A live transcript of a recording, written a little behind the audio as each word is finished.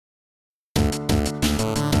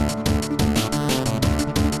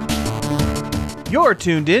You're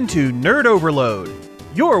tuned in to Nerd Overload,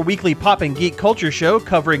 your weekly pop and geek culture show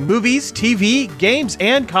covering movies, TV, games,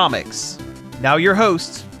 and comics. Now your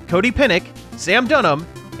hosts, Cody Pinnick, Sam Dunham,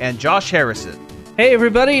 and Josh Harrison. Hey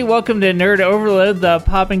everybody, welcome to Nerd Overload, the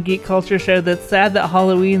pop and geek culture show that's sad that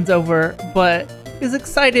Halloween's over, but is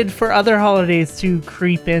excited for other holidays to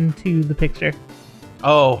creep into the picture.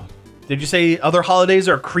 Oh, did you say other holidays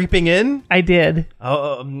are creeping in? I did.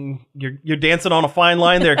 Oh, you're dancing on a fine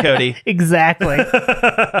line there, Cody. Exactly.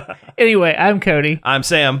 Anyway, I'm Cody. I'm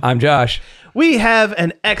Sam. I'm Josh. We have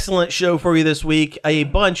an excellent show for you this week. A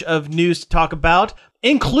bunch of news to talk about,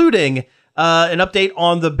 including an update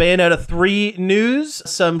on the Bayonetta 3 news,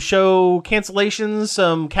 some show cancellations,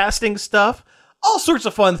 some casting stuff, all sorts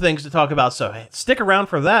of fun things to talk about. So hey, stick around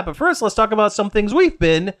for that. But first, let's talk about some things we've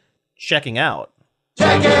been checking out.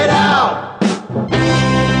 Check it out!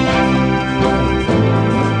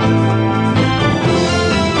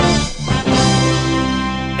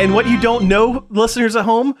 And what you don't know, listeners at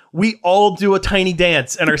home, we all do a tiny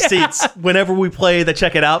dance in our seats whenever we play the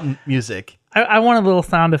Check It Out music. I want a little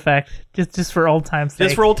sound effect, just for old time's sake.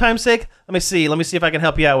 Just for old time's sake? Let me see if I can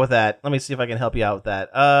help you out with that.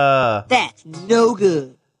 That's no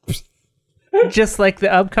good. Just like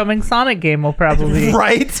the upcoming Sonic game will probably be.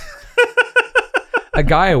 Right? A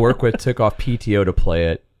guy I work with took off PTO to play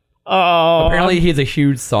it. Oh, Apparently, he's a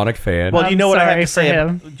huge Sonic fan. Well, you know what I have to sorry say. for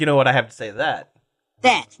him. You know what I have to say to that.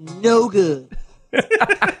 That's no good.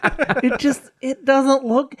 it doesn't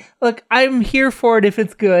look I'm here for it if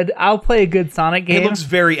it's good. I'll play a good Sonic game. It looks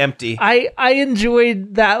very empty. I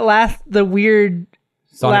enjoyed the weird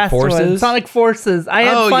Sonic last Forces? one. Sonic Forces. I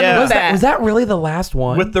had Oh, fun yeah. with that. Was that really the last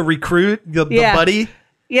one? With the recruit, the Yeah. buddy.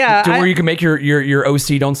 Yeah, Where you can make your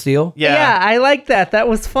OC don't steal? yeah, I liked that. That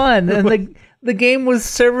was fun, and the game was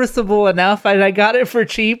serviceable enough. I got it for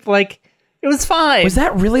cheap. It was fine. Was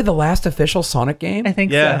that really the last official Sonic game? I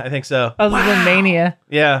think Yeah, so. I think so. Other than Mania,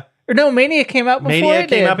 Yeah. or no, Mania came out before Mania it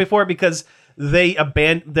came did. out before because they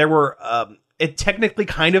abandoned. There were. It technically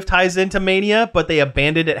kind of ties into Mania, but they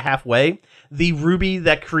abandoned it halfway. The Ruby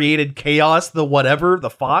that created Chaos, the whatever, the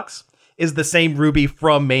Fox, is the same Ruby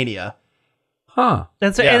from Mania. Huh.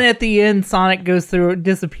 That's Yeah. And at the end, Sonic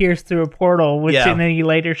disappears through a portal, which Yeah. and then he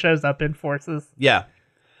later shows up in Forces. Yeah.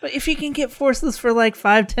 But if you can get Forces for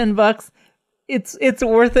 $5-10, it's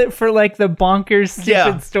worth it for the bonkers stupid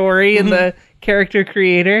Yeah. story and the character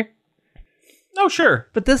creator. Oh, sure.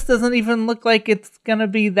 But this doesn't even look like it's gonna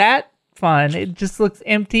be that fun. It just looks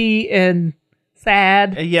empty and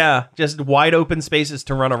sad. Yeah, just wide open spaces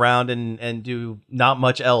to run around and do not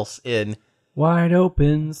much else in. Wide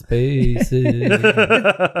open spaces.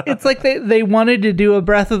 It's like they wanted to do a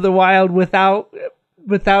Breath of the Wild without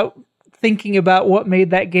thinking about what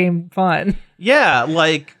made that game fun. Yeah,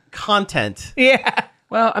 like content. Yeah.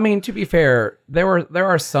 Well, I mean, to be fair, there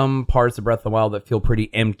are some parts of Breath of the Wild that feel pretty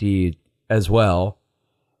empty as well.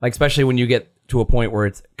 Especially when you get to a point where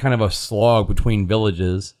it's kind of a slog between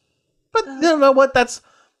villages. But you know what? That's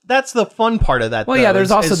the fun part of that. Well, though, yeah,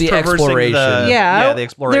 there's also the traversing exploration. Yeah, the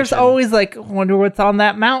exploration. There's always wonder what's on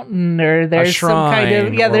that mountain, or there's some kind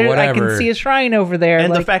of shrine, or I can whatever. see a shrine over there.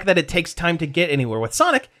 and the fact that it takes time to get anywhere. With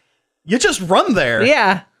Sonic, you just run there.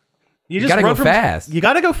 yeah, you just gotta run go fast. You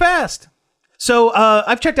gotta go fast. So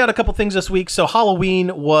I've checked out a couple things this week. So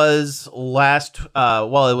Halloween was it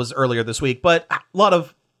was earlier this week, but a lot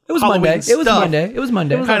of It was Halloween Monday. It was stuff Monday. It was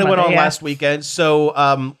Monday. kind of went on Monday, yeah. last weekend. So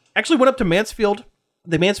actually went up to Mansfield.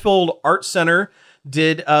 The Mansfield Art Center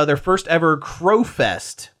did their first ever Crow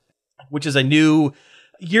Fest, which is a new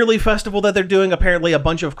yearly festival that they're doing. Apparently a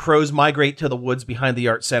bunch of crows migrate to the woods behind the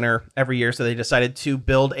art center every year, so they decided to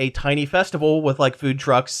build a tiny festival with food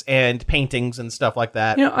trucks and paintings and stuff like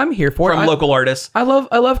that I'm here for from it. local artists. I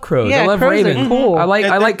love crows. Yeah, I love crows are ravens. cool. I like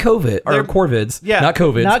They're- Corvid or Corvids. Yeah. Not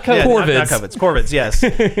Covids. Not Covids. Corvids. Not Corvids. Corvids, yes.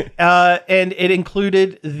 And it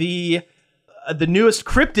included the newest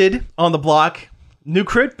cryptid on the block. New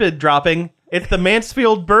cryptid dropping. It's the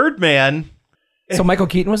Mansfield Birdman. So Michael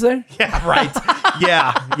Keaton was there? Yeah, right.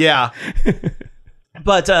 yeah.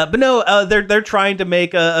 But no, they're trying to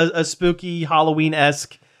make a spooky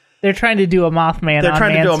Halloween-esque. they're trying to do a Mothman. They're on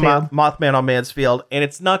trying Mansfield. to do a Mothman on Mansfield, and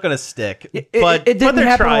it's not going to stick. It but didn't they're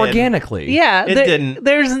happen trying. organically. Yeah, It didn't.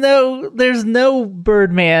 There's no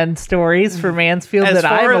Birdman stories for Mansfield that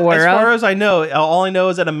I'm aware as far of. as I know, all I know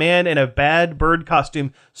is that a man in a bad bird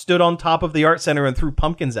costume stood on top of the art center and threw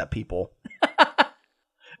pumpkins at people.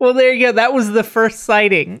 Well, there you go. That was the first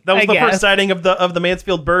sighting. That was I the guess. first sighting of the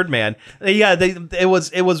Mansfield Birdman. Yeah, it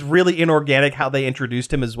was really inorganic how they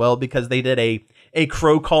introduced him as well, because they did an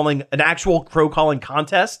actual crow calling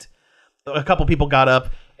contest. A couple people got up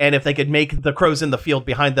and if they could make the crows in the field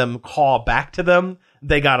behind them caw back to them,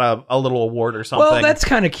 they got a little award or something. Well, that's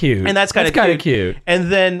kind of cute. And that's kind of cute.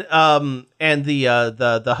 And then and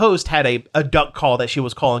the host had a duck call that she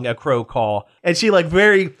was calling a crow call, and she like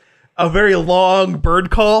a very long bird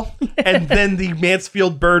call, and then the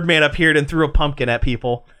Mansfield Birdman appeared and threw a pumpkin at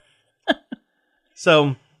people.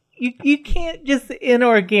 So you can't just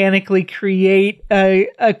inorganically create a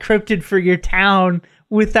cryptid for your town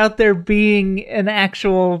without there being an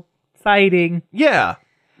actual sighting. yeah.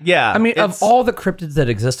 I mean, of all the cryptids that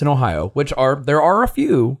exist in Ohio, there are a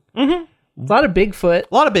few. A lot of Bigfoot.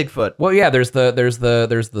 A lot of Bigfoot. Well, yeah, there's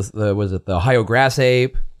the was it the Ohio grass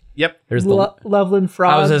ape? Yep. There's the Loveland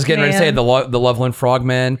Frog. I was just getting ready to say Man. the Loveland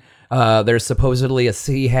Frogman. There's supposedly a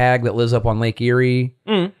sea hag that lives up on Lake Erie.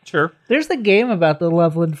 Sure. There's a game about the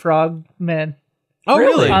Loveland Frog Men Oh,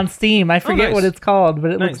 really? on Steam. I forget nice. what it's called,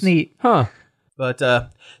 but it looks Nice. neat. Huh. But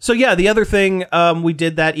so yeah, the other thing we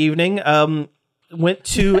did that evening went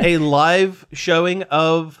to a live showing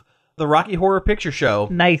of the Rocky Horror Picture Show.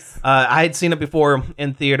 Nice. I had seen it before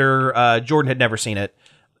in theater. Jordan had never seen it.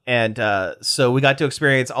 And so we got to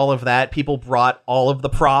experience all of that. People brought all of the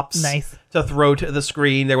props Nice. to throw to the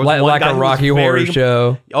screen. There was Like, one like guy a who was Rocky Horror very-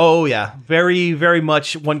 show. Oh, yeah. Very, very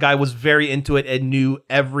much. One guy was very into it and knew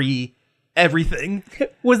everything.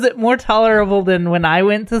 Was it more tolerable than when I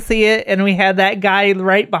went to see it and we had that guy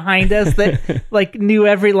right behind us that like knew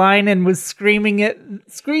every line and was screaming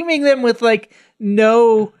them with like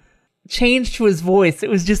no change to his voice? It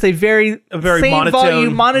was just a very same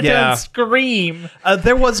monotone, monotone yeah. scream.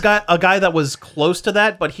 There was a guy that was close to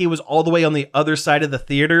that, but he was all the way on the other side of the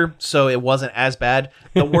theater, so it wasn't as bad.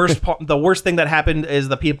 The worst thing that happened is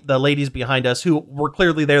the ladies behind us who were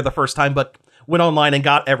clearly there the first time, but went online and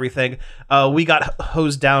got everything. We got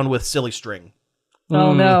hosed down with silly string.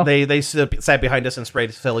 Oh no. They sat behind us and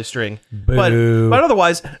sprayed silly string. Boo. But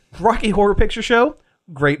otherwise, Rocky Horror Picture Show,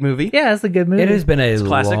 great movie. Yeah, it's a good movie. It has been a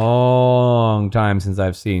classic. long time since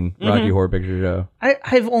I've seen Rocky Horror Picture Show.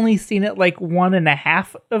 I've only seen it like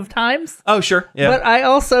 1.5 of times. Oh, sure. Yeah. But I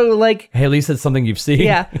also like Hey, at least it's something you've seen.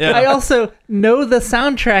 yeah, Yeah. I also know the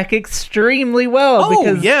soundtrack extremely well Oh,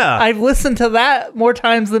 because yeah. I've listened to that more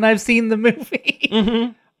times than I've seen the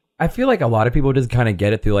movie. I feel like a lot of people just kind of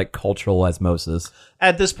get it through like cultural osmosis.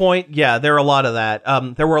 At this point, yeah, there are a lot of that.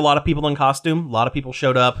 There were a lot of people in costume. A lot of people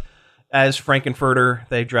showed up as Frankenfurter.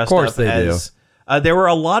 They dressed Of course up they as. There were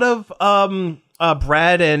a lot of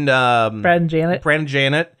Brad and Brad and Janet. Brad and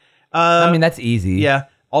Janet. I mean, that's easy. Yeah.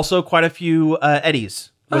 Also, quite a few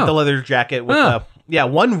Eddies with Oh. the leather jacket. With Oh.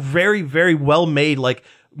 one very very well made like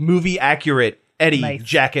movie accurate Eddie Nice.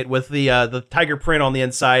 jacket with the tiger print on the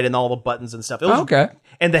inside and all the buttons and stuff. It was, Okay.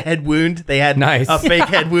 And the head wound. They had Nice. a fake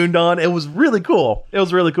head wound on. It was really cool. It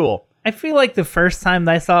was really cool. I feel like the first time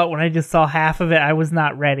that I saw it, when I just saw half of it, I was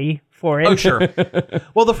not ready for it. Oh, sure.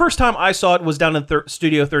 Well, the first time I saw it was down in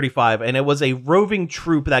Studio 35, and it was a roving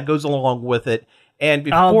troupe that goes along with it. And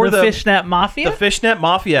before the Fishnet Mafia? the Fishnet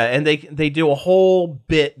Mafia, and they do a whole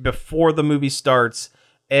bit before the movie starts,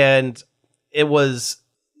 and it was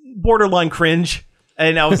borderline cringe.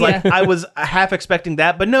 And I was like, I was half expecting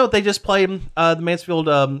that, but no, they just played the Mansfield,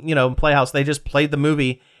 Playhouse. They just played the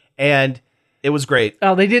movie, and it was great.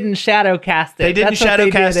 Oh, they didn't shadow cast it. They didn't That's what shadow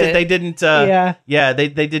cast did it. They didn't.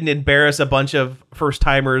 They didn't embarrass a bunch of first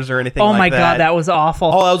timers or anything. Oh like my that. god, that was awful.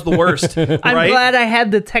 Oh, that was the worst. I'm right? glad I had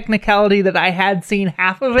the technicality that I had seen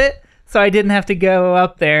half of it, so I didn't have to go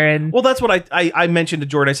up there and. Well, that's what I mentioned to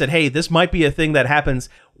Jordan. I said, hey, this might be a thing that happens.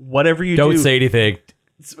 Whatever you Don't do, say anything.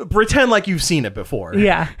 pretend like you've seen it before.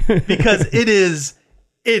 yeah, Because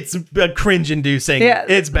it's cringe-inducing. yeah,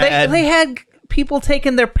 It's bad. They had people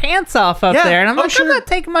taking their pants off up Yeah. there, and I'm Oh, like, sure. I'm not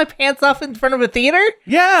taking my pants off in front of a theater.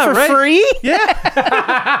 yeah, for right? free.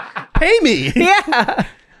 Yeah. Pay me. Yeah.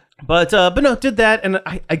 But no, did that, and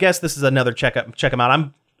I guess this is another check them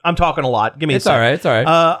out. I'm talking a lot. Give me It's a sec. all right. It's all right.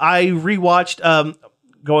 I rewatched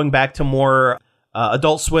going back to more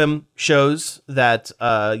Adult Swim shows that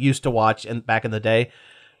used to watch back in the day.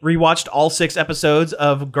 Rewatched all 6 episodes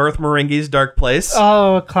of Garth Marenghi's Dark Place.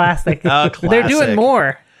 Oh, classic. They're classic. doing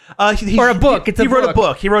more. Or a book. It's a he wrote a book.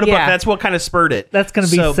 book. He wrote a book. Yeah. That's what kind of spurred it. That's gonna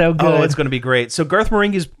be so good. Oh, it's going to be great. So Garth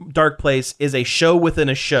Marenghi's Dark Place is a show within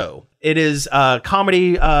a show. It is a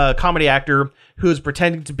comedy actor who is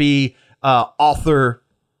pretending to be author,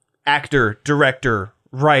 actor, director,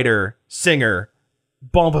 writer, singer,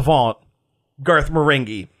 bon vivant, Garth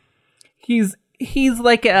Marenghi. He's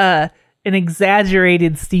like an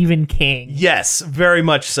exaggerated Stephen King. Yes, very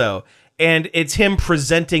much so. And it's him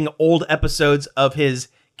presenting old episodes of his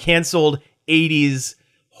canceled 80s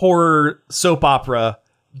horror soap opera,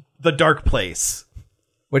 The Dark Place.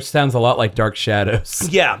 which sounds a lot like Dark Shadows.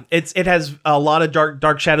 Yeah, it has a lot of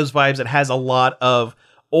Dark Shadows vibes. It has a lot of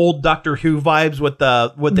old Doctor Who vibes with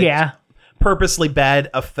the Yeah. purposely bad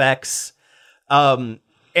effects. And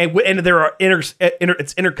there are it's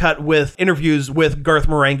intercut with interviews with Garth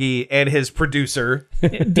Marenghi and his producer.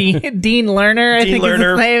 Dean Lerner, I think Lerner. is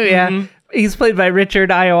his name. Yeah. He's played by Richard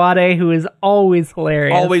Ayoade, who is always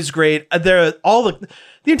hilarious. Always great. The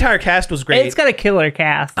entire cast was great. It's got a killer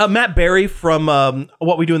cast. Matt Berry from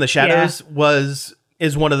What We Do in the Shadows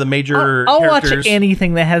is one of the major I'll characters. watch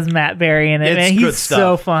anything that has Matt Berry in it, man. It's good He's stuff.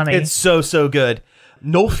 so funny. It's so good.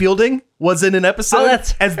 Noel Fielding was in an episode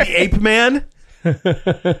that's as the Ape Man.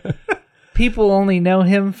 People only know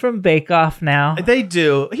him from Bake Off now. They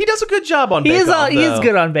do. He does a good job on He Bake is Off, he is though.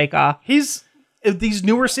 good on Bake Off. He's these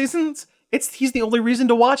newer seasons. He's the only reason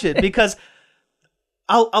to watch it because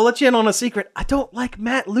I'll let you in on a secret. I don't like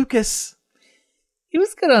Matt Lucas. He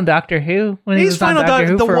was good on Doctor Who when he He's was on fine on Doctor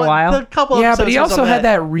Who for a while. The couple Yeah, episodes but he was also on had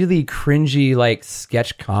that really cringy like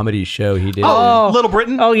sketch comedy show he did. Little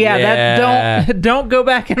Britain. Oh yeah, Yeah. that don't go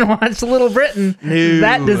back and watch Little Britain. No.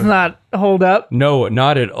 That does not hold up. No,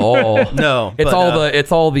 not at all. No, it's but,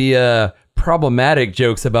 all the problematic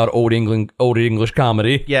jokes about old English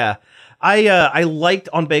comedy. Yeah, I liked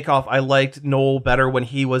on Bake Off. I liked Noel better when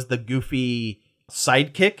he was the goofy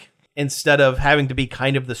sidekick instead of having to be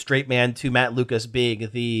kind of the straight man to Matt Lucas being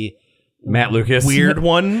the Matt Lucas. weird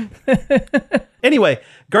one. Anyway,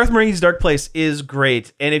 Garth Marenghi's Dark Place is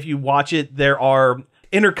great, and if you watch it, there are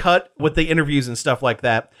intercut with the interviews and stuff like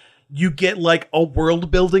that. You get like a world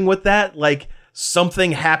building with that, like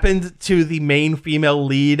something happened to the main female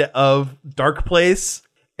lead of Dark Place,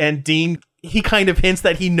 and Dean, he kind of hints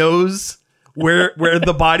that he knows where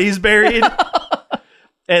the body's buried.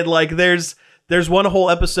 And like there's one whole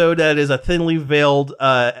episode that is a thinly veiled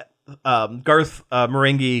Garth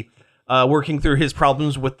Marenghi working through his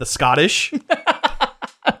problems with the Scottish.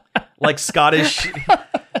 Like Scottish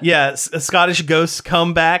Scottish ghosts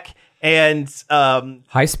come back and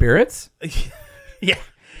High Spirits? yeah.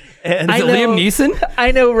 And I Is it know- Liam Neeson?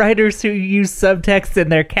 I know writers who use subtext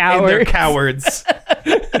and they're cowards. they're cowards.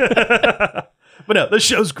 But no, the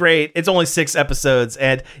show's great. It's only 6 episodes,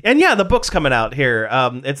 and yeah, the book's coming out here.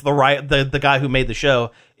 It's the guy who made the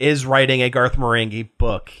show is writing a Garth Marenghi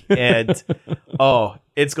book, and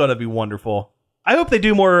it's gonna be wonderful. I hope they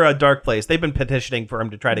do more Dark Place. They've been petitioning for him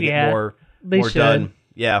to try to get Yeah, more they should. done.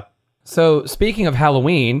 Yeah. So speaking of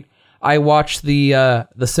Halloween, I watched the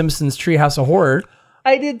Simpsons Treehouse of Horror.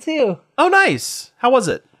 I did too. Oh, nice. How was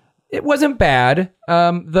it? It wasn't bad,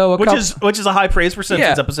 though. Which is a high praise for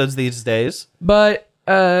Simpsons Yeah. episodes these days. But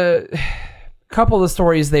a couple of the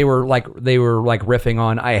stories they were riffing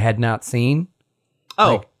on I had not seen.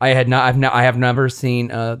 Oh, I have never seen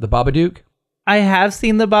the Babadook. I have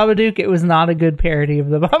seen the Babadook. It was not a good parody of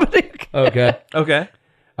the Babadook. Okay, okay,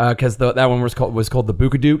 because that one was called the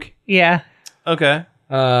Bookadook. Yeah. okay.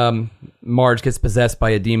 Marge gets possessed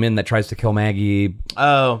by a demon that tries to kill Maggie.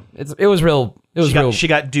 Oh, It was real she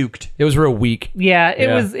got duked. It was real weak. Yeah, it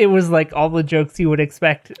Yeah. was like all the jokes you would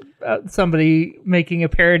expect somebody making a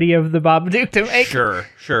parody of the Babadook to make.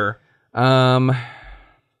 Sure.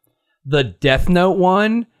 The Death Note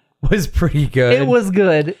one was pretty good. It was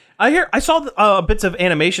good. I saw bits of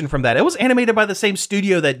animation from that. It was animated by the same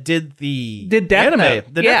studio that did the Death anime,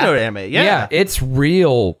 Note. the Yeah. Death Note anime. Yeah. It's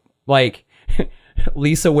real. Like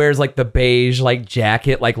Lisa wears like the beige like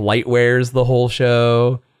jacket, like Light wears the whole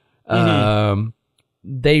show.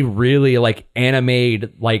 They really like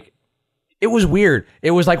animated like it was weird. It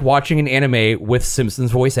was like watching an anime with Simpsons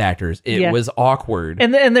voice actors. It was awkward.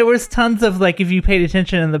 And there was tons of like, if you paid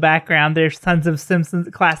attention in the background, there's tons of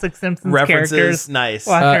classic Simpsons References, characters nice.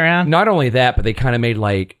 walking around. Not only that, but they kind of made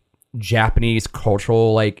like Japanese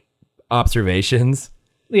cultural like observations.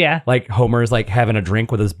 Yeah. Like Homer's like having a drink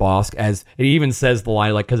with his boss, as it even says the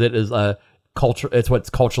line like because it is a culture. It's what's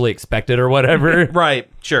culturally expected or whatever. Right,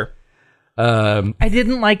 sure. I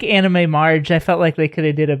didn't like Anime Marge. I felt like they could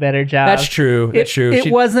have did a better job. That's true. That's true. It She-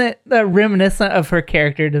 wasn't reminiscent of her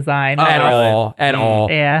character design. at really? all. At all.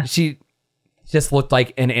 Yeah. She just looked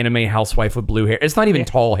like an anime housewife with blue hair. It's not even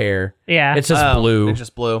tall hair. Yeah. It's just Oh, blue. It's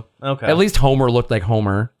just blue. Okay. At least Homer looked like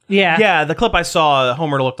Homer. Yeah. yeah, the clip I saw,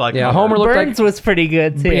 Homer looked like Yeah, Homer looked Burns like was pretty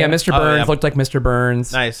good too. yeah, Mr. Oh, Burns yeah. looked like Mr.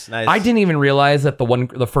 Burns. Nice. I didn't even realize that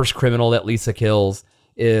the first criminal that Lisa kills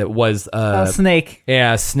was Snake.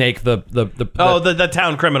 yeah, Snake the the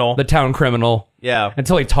town criminal. the town criminal. Yeah.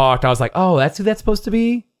 Until he talked, I was like, "Oh, that's who that's supposed to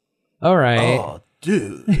be." All right. Oh,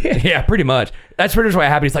 dude. Yeah, pretty much. That's pretty much what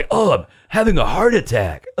happened. He's like, "Oh, I'm having a heart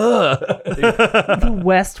attack." The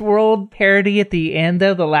Westworld parody at the end,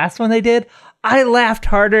 though, the last one they did, I laughed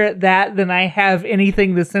harder at that than I have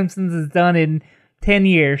anything The Simpsons has done in 10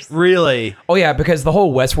 years. Really? Oh yeah, because the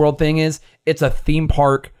whole Westworld thing is it's a theme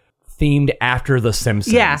park themed after The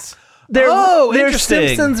Simpsons. Yeah. Oh, There's interesting.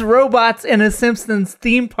 Simpsons robots in a Simpsons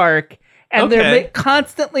theme park, and they're Okay.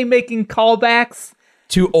 constantly making callbacks.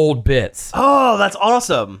 To old bits. Oh, that's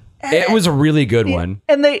awesome. It was a really good one.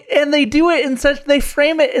 And they do it in they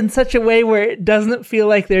frame it in such a way where it doesn't feel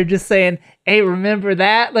like they're just saying, "Hey, remember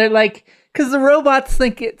that?" They're like, because the robots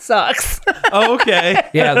think it sucks. Oh, okay.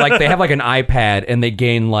 Yeah, like they have like an iPad and they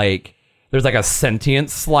gain like there's like a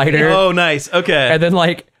sentience slider. Oh, nice. Okay. And then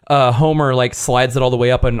like Homer like slides it all the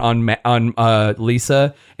way up on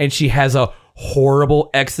Lisa, and she has a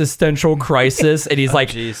horrible existential crisis, and he's like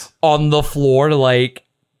jeez. on the floor like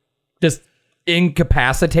just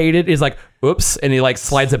incapacitated. He's like, "Oops," and he like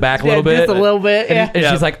slides it back a little bit. Just a little bit, And, yeah.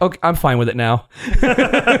 and she's like, "Okay, I'm fine with it now."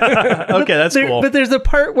 Okay, that's cool. But there's a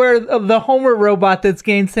part where the Homer robot that's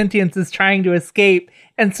gained sentience is trying to escape,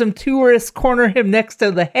 and some tourists corner him next to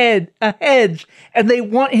a hedge, and they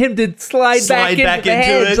want him to slide back into the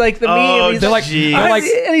hedge, it? like the Oh, meme. He's They're like, Jeez. they're like,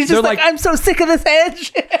 and he's they're just like, I'm so sick of this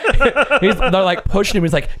hedge. they're like pushing him.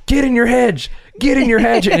 He's like, "Get in your hedge, get in your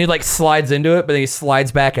hedge," and he like slides into it, but then he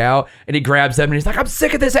slides back out, and he grabs them, and he's like, "I'm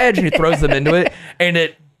sick of this hedge," and he throws them into it, and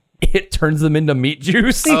it turns them into meat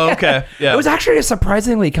juice. Oh, okay. Yeah. It was actually a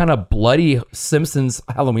surprisingly kind of bloody Simpsons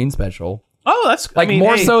Halloween special, Oh, that's like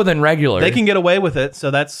more so than regular. They can get away with it, so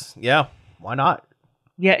that's why not?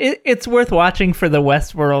 Yeah, it's worth watching for the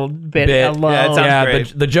Westworld bit alone. Yeah, it sounds yeah,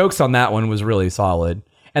 great. the jokes on that one was really solid,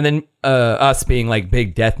 and then us being like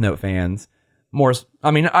big Death Note fans.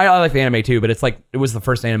 I mean, I like the anime too, but it's like it was the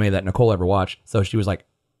first anime that Nicole ever watched, so she was like,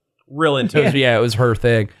 Real into it. yeah, it was her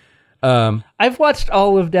thing. I've watched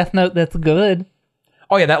all of Death Note. That's good.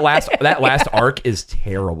 Oh yeah, that last arc is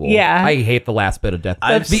terrible. Yeah. I hate the last bit of Death Note.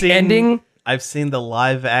 I've The seen, ending, I've seen the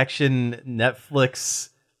live action Netflix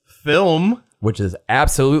film, which is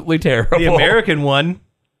absolutely terrible. the American one.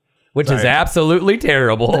 which is Sorry. absolutely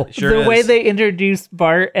terrible. Sure The way is. they introduced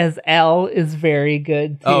Bart as L is very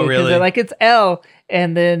good too. Oh, 'cause really? They're like, it's L,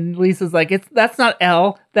 and then Lisa's like, that's not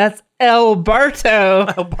L, that's El Barto.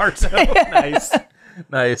 Oh, Barto. Nice.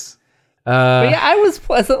 Nice. But yeah, I was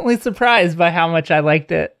pleasantly surprised by how much I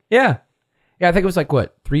liked it. Yeah, I think it was like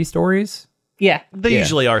what 3 stories. Yeah. They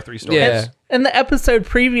usually are 3 stories. Yeah. And the episode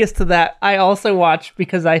previous to that, I also watched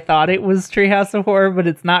because I thought it was Treehouse of Horror, but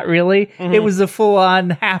it's not really. Mm-hmm. It was a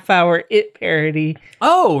full-on half-hour It parody.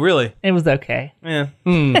 Oh, really? It was okay. Yeah.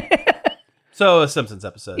 So a Simpsons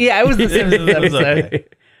episode. Yeah, it was the Simpsons It was episode. okay.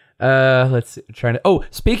 Let's see, trying to. Oh,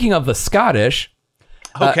 speaking of the Scottish,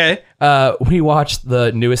 Okay. we watched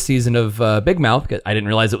the newest season of Big Mouth. 'Cause I didn't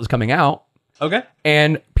realize it was coming out. Okay.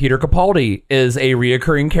 And Peter Capaldi is a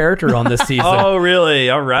reoccurring character on this season. Oh, really?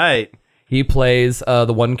 All right. He plays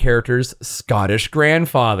the one character's Scottish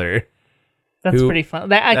grandfather. That's Who- pretty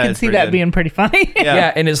fun. I can is see pretty that good. being pretty funny. Yeah.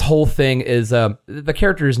 Yeah, and his whole thing is the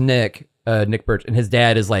character is Nick Birch, and his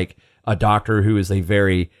dad is like a doctor who is a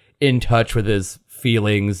very in touch with his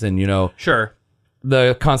feelings, and Sure.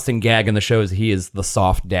 the constant gag in the show is he is the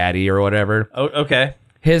soft daddy or whatever. Oh, okay.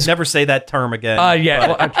 His Never say that term again. yeah,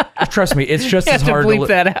 well, trust me, it's just You as have to hard bleep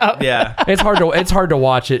that out. Yeah. it's hard to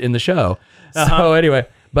watch it in the show. So anyway,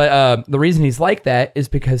 but the reason he's like that is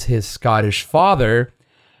because his Scottish father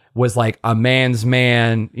was like a man's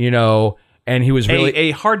man, and he was really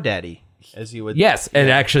A hard daddy, as you would. yes, and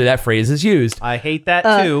actually that phrase is used. I hate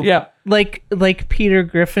that too. Yeah. Like Peter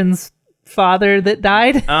Griffin's father that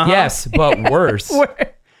died. Yes, but worse.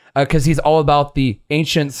 Because he's all about the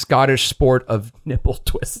ancient Scottish sport of nipple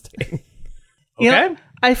twisting. You know, Okay.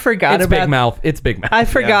 I forgot It's about Big Mouth. It's Big Mouth. I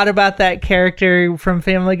forgot about that character from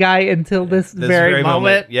Family Guy until this very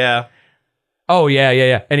moment. Yeah. Oh,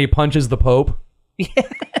 yeah. And he punches the Pope.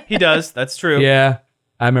 He does. That's true. Yeah.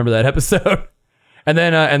 I remember that episode. And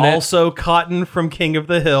then, Also, Cotton from King of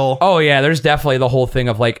the Hill. oh, yeah, there's definitely the whole thing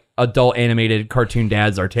of like adult animated cartoon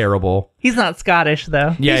dads are terrible. He's not Scottish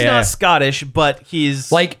though. Yeah, He's yeah. not Scottish, but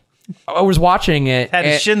he's Like, I was watching it. had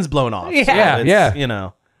his and shins blown off. Yeah. it's, Yeah. You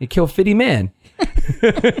know. He killed Fitty Man.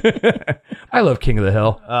 I love King of the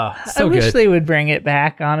Hill. So I wish good. they would bring it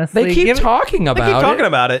back. Honestly, They keep talking They about keep talking it.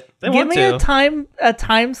 about it. They Give want me to. a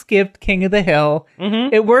time skipped King of the Hill.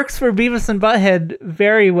 It works for Beavis and Butthead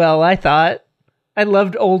very well. I thought. I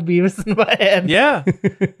loved old Beavis and Butthead. Yeah.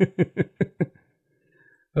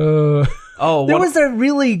 Oh, There what? was a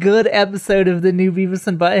really good episode of the new Beavis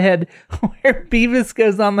and Butthead where Beavis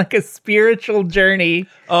goes on like a spiritual journey,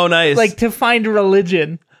 Oh, nice. like to find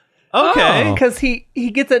religion. Okay. Oh. because he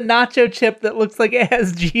gets a nacho chip that looks like it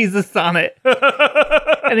has Jesus on it,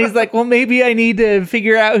 and he's like, well, maybe I need to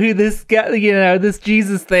figure out who this guy, this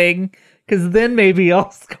Jesus thing, because then maybe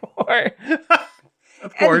I'll score.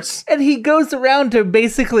 Of course. And he goes around to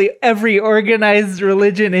basically every organized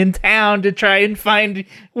religion in town to try and find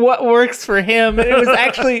what works for him. And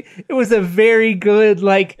it was a very good,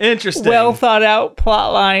 like, Interesting. well thought out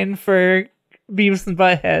plot line for Beavis and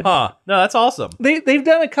Butthead. Huh. No, that's awesome. They've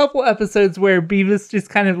done a couple episodes where Beavis just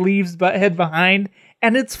kind of leaves Butthead behind,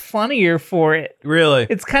 and it's funnier for it. Really.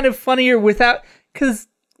 It's kind of funnier because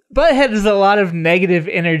Butthead is a lot of negative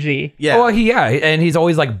energy. Yeah. Well, and he's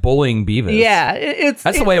always like bullying Beavis. Yeah,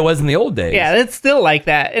 That's the way it was in the old days. Yeah, it's still like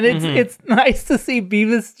that, and it's nice to see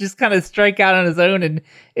Beavis just kind of strike out on his own and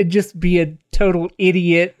just be a total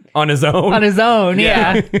idiot On his own. on his own.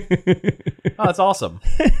 Yeah, Oh, that's awesome.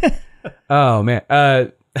 Oh man.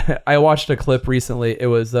 I watched a clip recently. It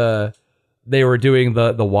was they were doing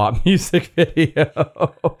the WAP music video.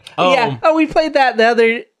 Oh. yeah. Oh, we played that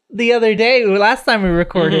the other day. Last time we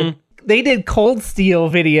recorded, they did Cold Steel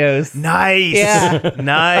videos. Nice. Yeah.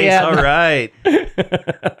 Nice. Yeah. All right.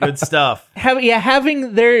 Good stuff.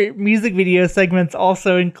 Having their music video segments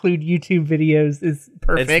also include YouTube videos is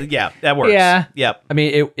perfect. Yeah, that works. Yeah. Yep. I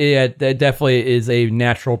mean, it definitely is a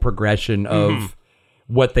natural progression of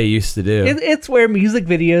what they used to do. It's where music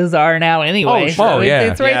videos are now anyway. Oh, sure. Oh, yeah.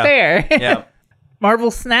 It's right Yeah. there. Yeah.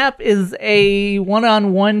 Marvel Snap is a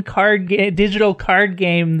one-on-one digital card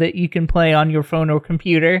game that you can play on your phone or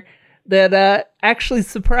computer that actually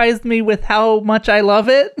surprised me with how much I love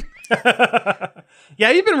it. Yeah,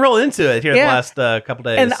 you've been real into it here Yeah. the last couple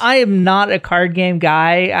days. And I am not a card game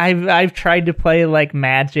guy. I've tried to play like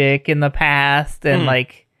Magic in the past, and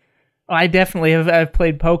I definitely have. I've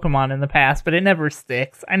played Pokemon in the past, but it never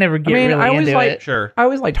sticks. I never get really always into it. Sure. I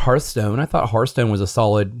always liked Hearthstone. I thought Hearthstone was a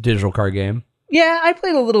solid digital card game. Yeah, I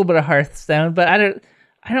played a little bit of Hearthstone, but I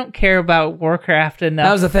don't care about Warcraft enough.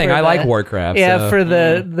 That was the thing. for I like Warcraft. Yeah, so. for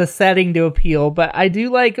the setting to appeal, but I do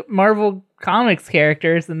like Marvel Comics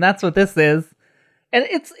characters, and that's what this is. And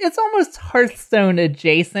it's almost Hearthstone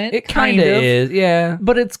adjacent. It kind of is, yeah.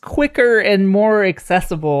 but it's quicker and more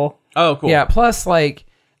accessible. Oh, cool. Yeah, plus, like,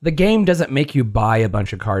 the game doesn't make you buy a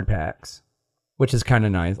bunch of card packs, which is kind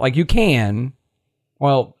of nice. Like, you can,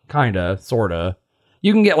 well, kind of, sort of.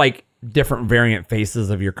 You can get, like, different variant faces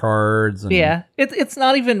of your cards. And, Yeah, it's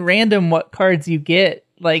not even random what cards you get.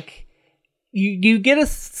 Like, you get a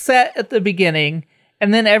set at the beginning,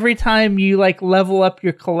 and then every time you, like, level up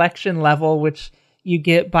your collection level, which you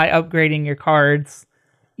get by upgrading your cards,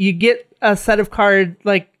 you get a set of card,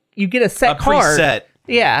 like, you get a set card. Preset.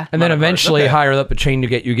 Yeah. And then Amount of cards. eventually, Okay. higher up the chain,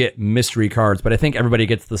 you get mystery cards, but I think everybody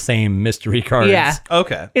gets the same mystery cards. Yeah.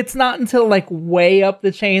 Okay. It's not until, like, way up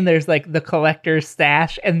the chain, there's, like, the collector's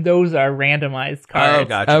stash, and those are randomized cards. Oh,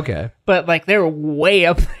 gotcha. Okay. But, like, they're way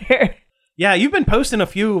up there. Yeah, you've been posting a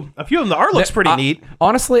few of them. The art looks pretty neat.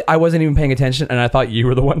 Honestly, I wasn't even paying attention, and I thought you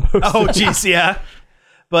were the one posting. Oh, jeez, yeah.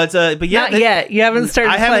 But yeah, Not yet. You haven't started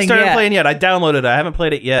I playing haven't started yet. playing yet. I downloaded it. I haven't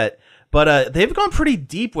played it yet. But they've gone pretty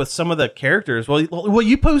deep with some of the characters. Well,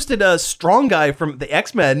 you posted a Strong Guy from the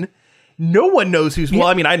X-Men. No one knows who's... Well,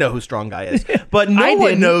 I mean, I know who Strong Guy is. But no I one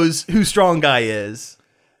didn't. knows who Strong Guy is.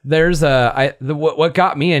 There's what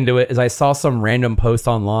got me into it is I saw some random post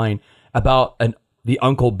online about the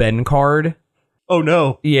Uncle Ben card. Oh,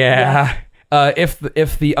 no. Yeah. If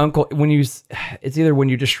the uncle it's either when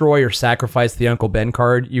you destroy or sacrifice the Uncle Ben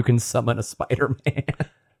card, you can summon a Spider-Man.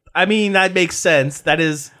 I mean, that makes sense. That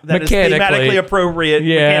is Mechanically. thematically appropriate.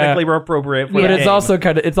 Yeah. Mechanically appropriate. For But the it's game. also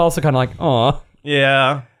kind of like, aw.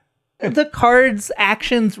 Yeah. The cards'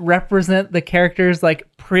 actions represent the characters, like,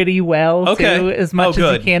 pretty well, Okay. too, as much Oh, as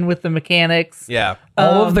good. you can with the mechanics. Yeah.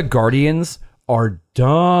 All of the Guardians are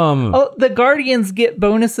dumb. Oh, the Guardians get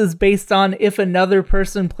bonuses based on if another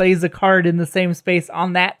person plays a card in the same space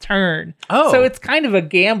on that turn. Oh. So it's kind of a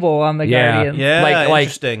gamble on the Guardians. Yeah,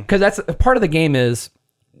 interesting. Because that's part of the game is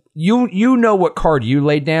you know what card you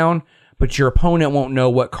laid down, but your opponent won't know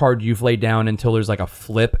what card you've laid down until there's like a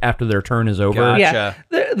flip after their turn is over. Gotcha.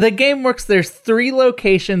 Yeah. The game works. There's 3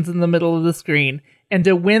 locations in the middle of the screen. And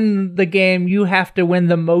to win the game, you have to win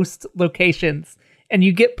the most locations. And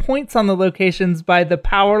you get points on the locations by the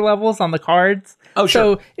power levels on the cards. Oh,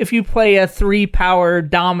 sure. So if you play a 3 power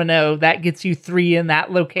domino, that gets you 3 in that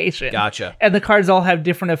location. Gotcha. And the cards all have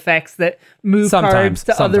different effects that move Sometimes, cards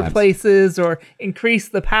to other sometimes. places or increase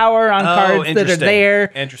the power on cards that are interesting.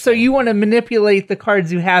 there. Interesting. So you want to manipulate the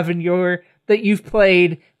cards you have in that you've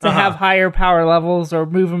played to have higher power levels or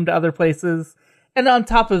move them to other places. And on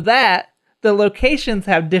top of that, the locations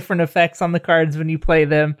have different effects on the cards when you play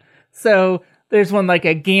them. So there's one like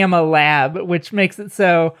a Gamma Lab, which makes it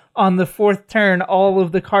so on the 4th turn, all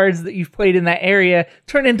of the cards that you've played in that area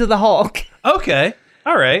turn into the Hulk. Okay.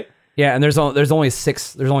 All right. Yeah, and there's only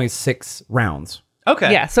six rounds.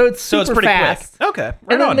 Okay. Yeah, so it's super pretty fast. quick. Okay. Right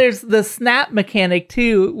And then on. there's the snap mechanic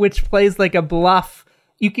too, which plays like a bluff.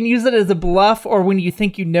 You can use it as a bluff, or when you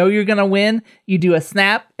think you know you're going to win, you do a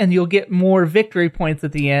snap and you'll get more victory points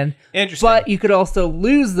at the end. Interesting. But you could also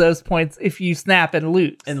lose those points if you snap and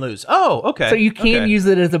lose. And lose. Oh, okay. So you can Okay. use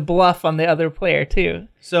it as a bluff on the other player too.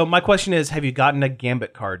 So my question is, have you gotten a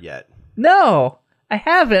Gambit card yet? No, I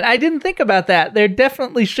haven't. I didn't think about that. There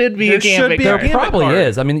definitely should be There a should Gambit be a card. Gambit Probably card.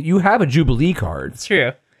 is. I mean, you have a Jubilee card. It's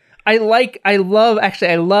true. I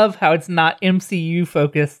love how it's not MCU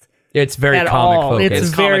focused It's very at comic all. focused. It's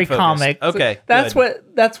It's very comic focused. comic. Okay,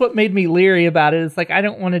 That's what made me leery about it. It's like I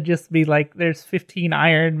don't want to just be like there's 15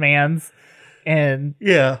 Iron Mans, and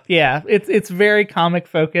Yeah. it's very comic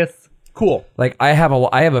focused. Cool. Like I have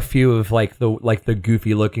a few of like the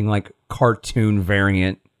goofy looking like cartoon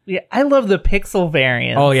variant. Yeah, I love the pixel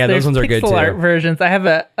variants. Oh, yeah, those There's ones are good, pixel too. art versions. I have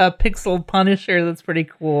a pixel Punisher that's pretty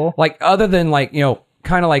cool. Like other than like, you know,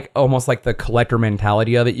 kind of like almost like the collector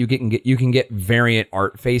mentality of it, you can get variant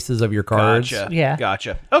art faces of your cards. Gotcha. Yeah.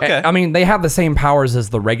 Gotcha. Okay. I mean, they have the same powers as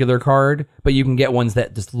the regular card, but you can get ones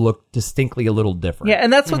that just look distinctly a little different. Yeah,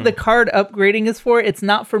 and that's what the card upgrading is for. It's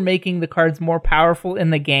not for making the cards more powerful in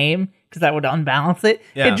the game, because that would unbalance it.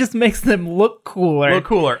 Yeah. It just makes them look cooler. Look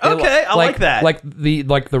cooler. Okay, I like that. Like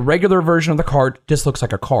the regular version of the card just looks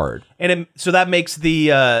like a card. And so that makes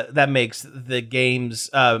the game's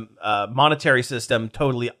monetary system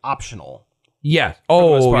totally optional. Yeah. the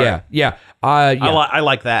most Oh part. yeah. Yeah. I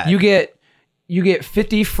like that. You get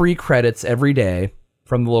 50 free credits every day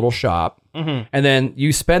from the little shop, and then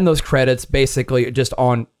you spend those credits basically just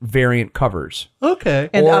on variant covers okay?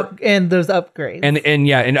 And those upgrades.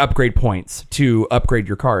 and upgrade points to upgrade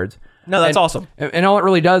your cards. No, that's awesome. And all it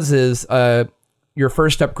really does is your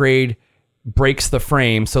first upgrade breaks the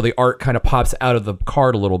frame, so the art kind of pops out of the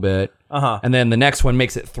card a little bit. And then the next one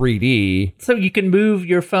makes it 3D. so you can move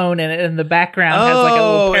your phone, and the background has like a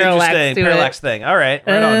little parallax interesting. to Parallax it. thing. All right.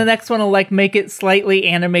 And Right then the on. next one will like make it slightly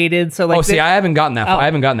animated. So like Oh, see, I haven't gotten that. I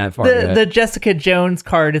haven't gotten that far yet. the Jessica Jones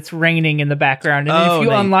card, it's raining in the background, and Oh, if you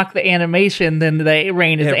neat. unlock the animation, then the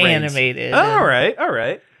rain is It rains. animated. All right. All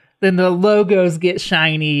right. Then the logos get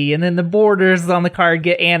shiny, and then the borders on the card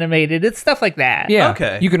get animated. It's stuff like that. Yeah.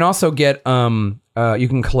 Okay. You can also get you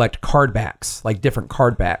can collect card backs, like different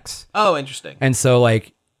card backs. Oh, interesting. And so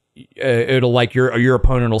like it'll like your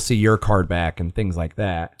opponent will see your card back and things like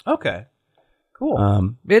that. Okay.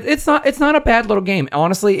 Cool. It's not a bad little game.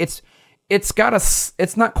 Honestly, it's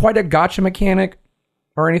not quite a gotcha mechanic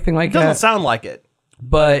or anything like It doesn't that. sound like it.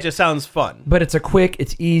 But It just sounds fun. but it's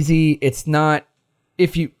it's easy. It's not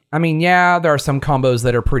there are some combos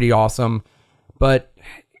that are pretty awesome, but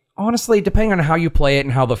honestly, depending on how you play it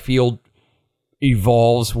and how the field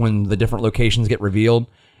evolves when the different locations get revealed,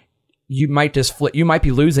 you might just flip. You might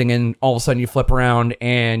be losing, and all of a sudden you flip around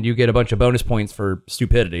and you get a bunch of bonus points for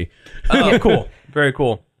stupidity. Oh, cool. Very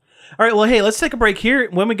cool. All right. Well, hey, let's take a break here.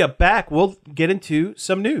 When we get back, we'll get into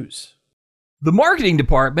some news. The marketing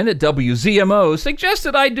department at WZMO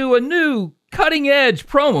suggested I do a new cutting-edge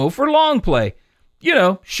promo for Long Play. You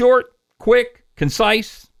know, short, quick,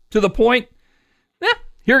 concise, to the point.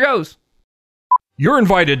 Here goes. You're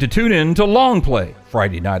invited to tune in to Long Play,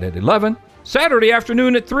 Friday night at 11, Saturday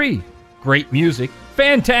afternoon at 3. Great music,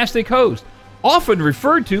 fantastic host, often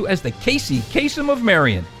referred to as the Casey Kasem of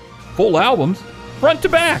Marion. Full albums, front to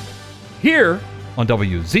back, here on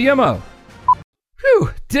WZMO.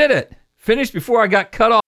 Phew, did it. Finished before I got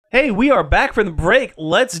cut off. Hey, we are back from the break.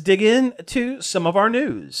 Let's dig into some of our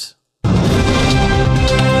news.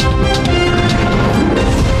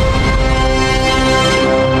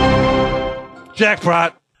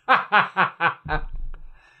 Jackpot.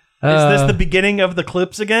 Is this the beginning of the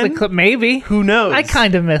clips again? The clip, maybe. Who knows? I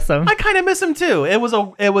kind of miss them. I kind of miss them too. It was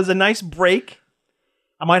a nice break.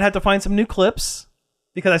 I might have to find some new clips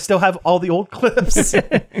because I still have all the old clips.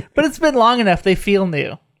 But it's been long enough. They feel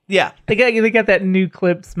new. Yeah, They got that new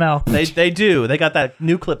clip smell. they do. They got that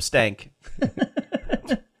new clip stank.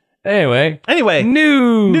 Anyway,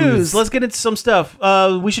 News. Let's get into some stuff.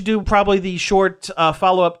 We should do probably the short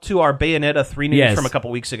follow-up to our Bayonetta 3 news Yes. from a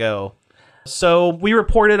couple weeks ago. So we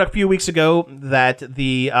reported a few weeks ago that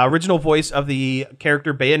the original voice of the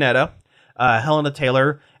character Bayonetta, Helena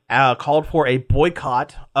Taylor, called for a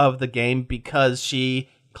boycott of the game because she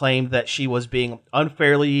claimed that she was being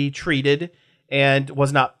unfairly treated and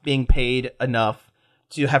was not being paid enough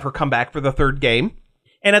to have her come back for the third game.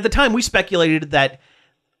 And at the time, we speculated that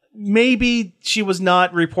maybe she was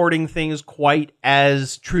not reporting things quite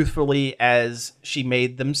as truthfully as she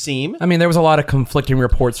made them seem. I mean, there was a lot of conflicting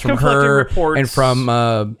reports from her reports. and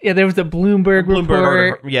from Yeah, there was a Bloomberg report.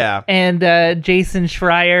 article, yeah. And Jason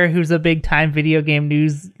Schreier, who's a big-time video game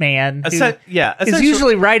newsman, who is essentially-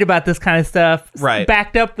 usually right about this kind of stuff, Right.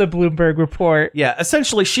 backed up the Bloomberg report. Yeah,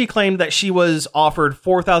 essentially, she claimed that she was offered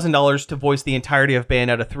 $4,000 to voice the entirety of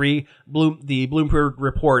Bayonetta 3. The Bloomberg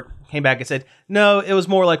report came back and said, no, it was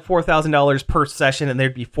more like $4,000 per session, and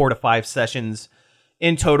there'd be 4 to 5 sessions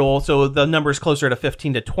in total. So the number is closer to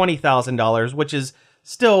 $15,000 to $20,000, which is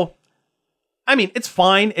still, I mean, it's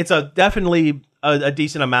fine. It's definitely a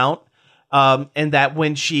decent amount. And that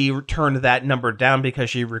when she turned that number down because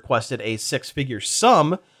she requested a 6-figure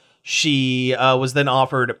sum, she was then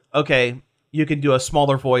offered, okay, you can do a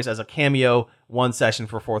smaller voice as a cameo, 1 session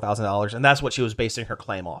for $4,000. And that's what she was basing her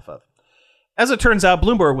claim off of. As it turns out,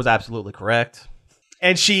 Bloomberg was absolutely correct.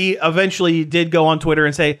 And she eventually did go on Twitter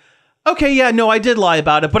and say, okay, yeah, no, I did lie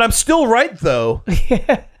about it, but I'm still right, though.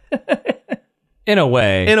 in a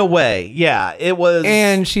way. In a way, yeah. It was...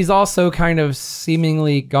 And she's also kind of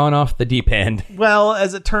seemingly gone off the deep end. Well,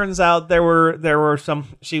 as it turns out, there were some...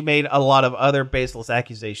 She made a lot of other baseless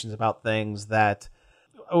accusations about things that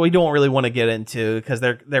we don't really want to get into because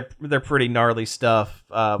they're pretty gnarly stuff.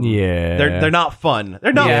 Yeah. They're not fun.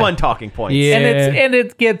 They're not fun talking points. Yeah. And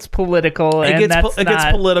it gets political. It gets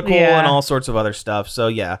political yeah. and all sorts of other stuff. So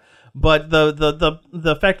yeah, but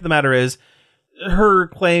the fact of the matter is, her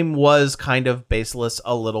claim was kind of baseless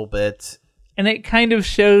a little bit. And it kind of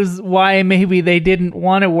shows why maybe they didn't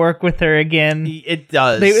want to work with her again. It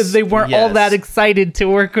does. They weren't all yes. that excited to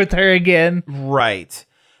work with her again. Right.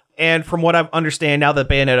 And from what I understand, now that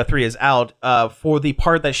Bayonetta 3 is out, for the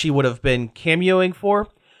part that she would have been cameoing for,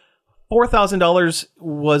 $4,000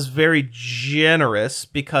 was very generous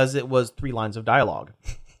because it was 3 lines of dialogue.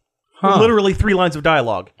 Literally 3 lines of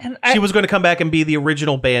dialogue. And she was going to come back and be the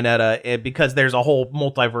original Bayonetta because there's a whole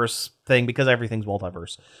multiverse thing because everything's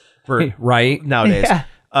multiverse for right nowadays. Yeah.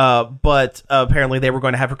 But apparently they were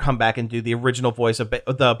going to have her come back and do the original voice of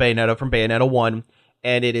the Bayonetta from Bayonetta 1.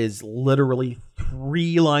 And it is literally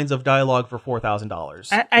 3 lines of dialogue for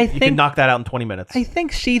 $4,000. I you think can knock that out in 20 minutes. I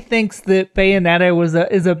think she thinks that Bayonetta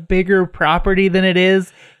is a bigger property than it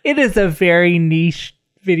is. It is a very niche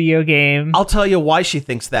video game. I'll tell you why she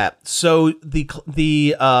thinks that. So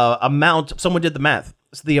the amount, someone did the math.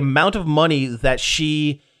 So the amount of money that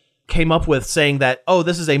she came up with saying that, oh,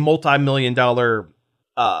 this is a multi-million-dollar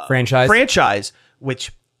franchise,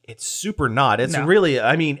 which it's super not. It's really,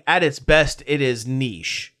 I mean, at its best, it is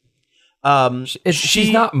niche.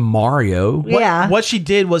 She's not Mario. What she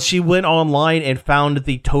did was she went online and found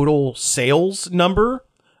the total sales number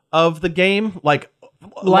of the game, like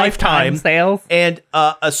lifetime sales, and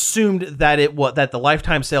assumed that that the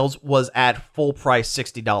lifetime sales was at full price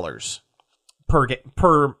 $60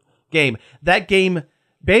 per game. That game,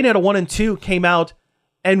 Bayonetta 1 and 2, came out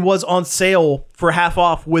and was on sale for half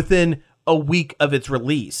off within a week of its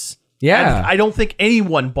release. Yeah. And I don't think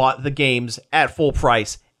anyone bought the games at full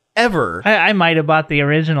price ever. I might have bought the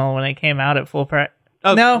original when it came out at full price.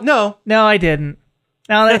 Oh, No, I didn't.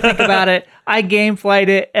 Now that I think about it, I GameFly'd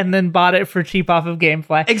it and then bought it for cheap off of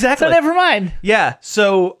GameFly. Exactly. So never mind. Yeah.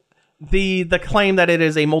 So the claim that it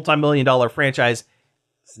is a multi-million-dollar franchise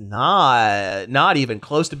is not even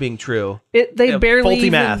close to being true. They barely faulty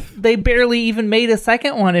even, math. They barely even made a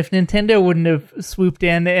second one if Nintendo wouldn't have swooped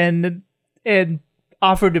in and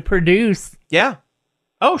offered to produce. Yeah.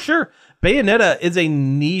 Oh, sure. Bayonetta is a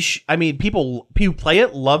niche. I mean, people who play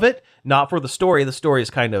it love it, not for the story. The story is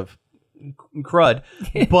kind of crud,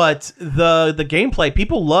 but the gameplay,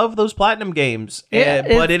 people love those Platinum games.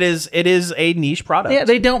 But it is a niche product. Yeah,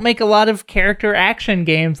 they don't make a lot of character action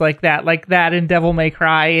games like that in Devil May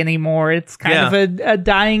Cry anymore. It's kind of a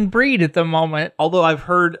dying breed at the moment. Although I've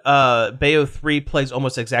heard Bayo 3 plays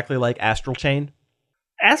almost exactly like Astral Chain.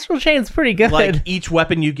 Astral Chain's pretty good. Like each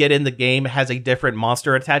weapon you get in the game has a different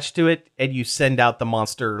monster attached to it, and you send out the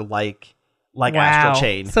monster like Astral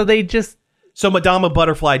Chain. So Madama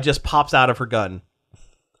Butterfly just pops out of her gun.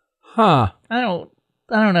 Huh. I don't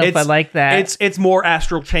know if I like that. It's more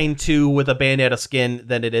Astral Chain 2 with a Bayonetta skin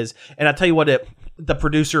than it is. And I'll tell you what, the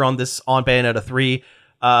producer on Bayonetta 3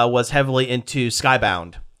 was heavily into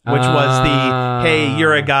Skybound, which was the, hey,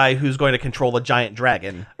 you're a guy who's going to control a giant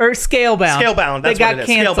dragon. Or Scalebound. Scalebound, that's they what got it is.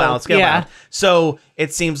 canceled. Scalebound. Yeah. So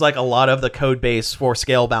it seems like a lot of the code base for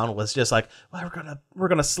Scalebound was just like, well, we're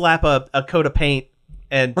gonna slap a coat of paint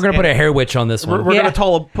and We're gonna put a hair witch on this one. We're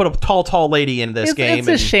gonna put a tall lady in this game. It's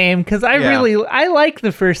a shame because I like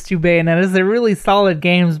the first 2 Bayonettas. They're really solid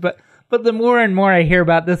games, but But the more and more I hear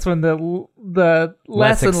about this one, the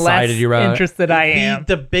less and less excited you're about it. interested I am.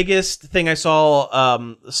 The biggest thing I saw,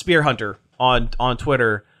 Spear Hunter on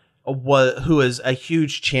Twitter, who is a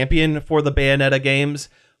huge champion for the Bayonetta games,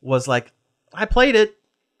 was like, I played it,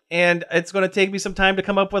 and it's going to take me some time to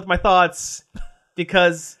come up with my thoughts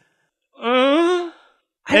because.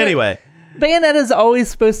 Anyway. Bayonetta's always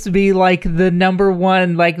supposed to be like the number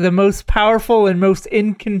one, like the most powerful and most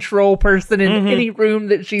in control person in any room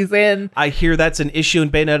that she's in. I hear that's an issue in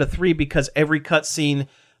Bayonetta 3 because every cutscene,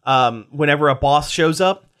 whenever a boss shows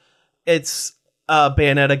up, it's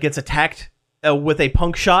Bayonetta gets attacked with a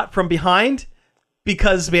punk shot from behind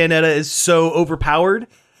because Bayonetta is so overpowered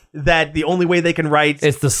that the only way they can write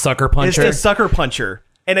It's the sucker puncher. is the sucker puncher.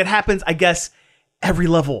 And it happens, I guess, every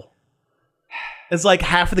level. It's like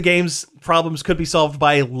half of the game's problems could be solved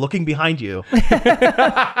by looking behind you. They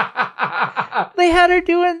had her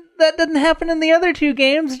doing that. Didn't happen in the other two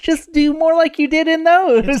games. Just do more like you did in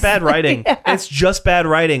those. It's bad writing. Yeah. It's just bad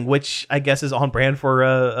writing, which I guess is on brand for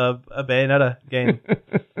a Bayonetta game.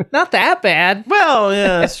 Not that bad. Well,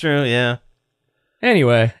 yeah, that's true. Yeah.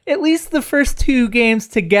 Anyway, At least the first two games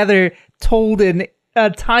together told a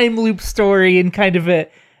time loop story in kind of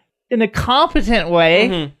in a competent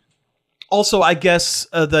way. Also, I guess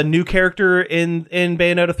the new character in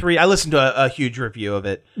Bayonetta 3, I listened to a huge review of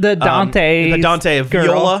it. The Dante. The Dante girl.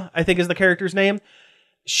 Viola, I think is the character's name.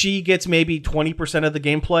 She gets maybe 20% of the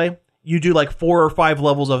gameplay. You do like 4 or 5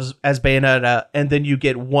 levels as Bayonetta, and then you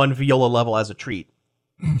get 1 Viola level as a treat.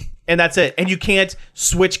 And that's it. And you can't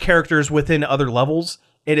switch characters within other levels.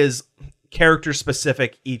 It is character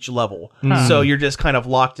specific each level. So you're just kind of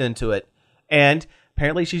locked into it. And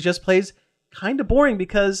apparently she just plays kind of boring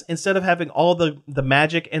because instead of having all the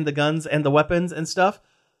magic and the guns and the weapons and stuff,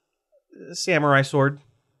 samurai sword.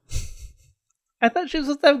 I thought she was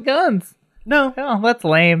supposed to have guns. No. Oh, that's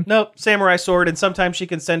lame. Nope, samurai sword, and sometimes she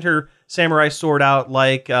can send her samurai sword out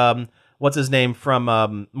like what's his name from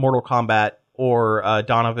Mortal Kombat or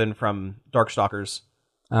Donovan from Darkstalkers.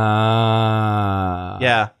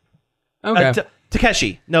 Yeah. okay.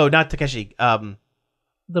 Takeshi. No, not Takeshi.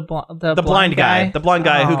 The blind guy. The blind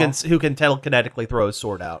guy Oh. who can telekinetically throw his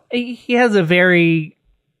sword out. He has a very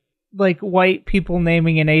like white people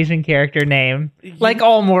naming an Asian character name, like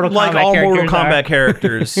all Mortal Like Kombat all characters Mortal Kombat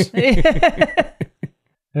characters.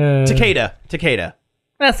 Takeda.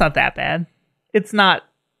 That's not that bad. It's not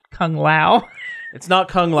Kung Lao, It's not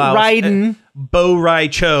Kung Lao. Raiden, Bo Rai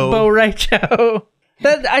Cho. Bo Raicho.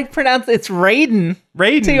 That I pronounce it's Raiden.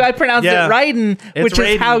 Raiden. Too. I pronounce Yeah. it Raiden, It's which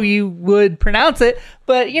Raiden. is how you would pronounce it.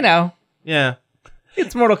 But Yeah.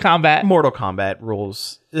 it's Mortal Kombat. Mortal Kombat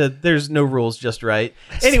rules. There's no rules just right.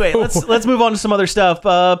 Anyway, let's move on to some other stuff.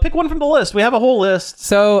 Pick one from the list. We have a whole list.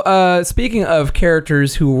 So, speaking of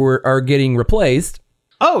characters who are getting replaced,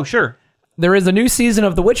 Oh, sure. there is a new season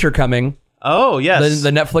of The Witcher coming. Oh, yes. The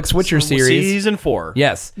Netflix Witcher series. Season 4.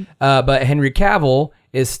 Yes. But Henry Cavill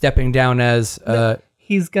is stepping down as...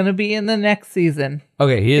 He's gonna be in the next season.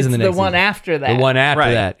 okay, he is in the It's next the one season. after that. The one after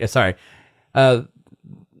Right. that. Yeah, sorry.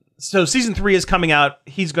 So season 3 is coming out.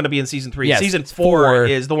 He's going to be in season 3. Yes, Season it's 4 4.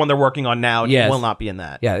 is the one they're working on now. And Yes. he will not be in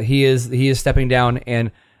that. Yeah, he is stepping down,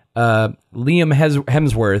 and Liam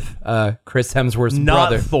Hemsworth, Chris Hemsworth's Not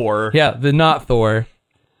brother. Thor. Yeah, the not Thor.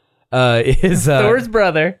 Is Thor's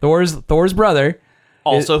brother. Thor's brother.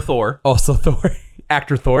 Also Thor. Also Thor.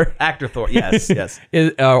 Actor Thor. Actor Thor. Yes, yes.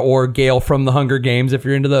 Or Gale from the Hunger Games, if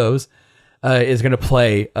you're into those, is going to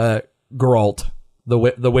play Geralt, the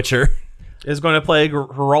Witcher. Is going to play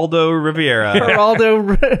Geraldo Rivera. Geraldo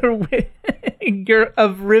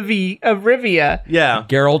of Rivia. Yeah.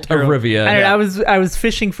 Geralt of Rivia. I don't know, I was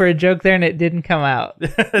fishing for a joke there and it didn't come out.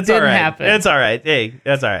 It's didn't all right. happen. It's all right. Hey,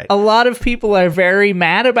 that's all right. A lot of people are very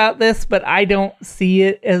mad about this, but I don't see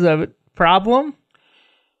it as a problem.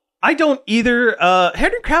 I don't either.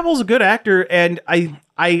 Henry Cavill's a good actor, and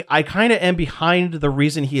I kind of am behind the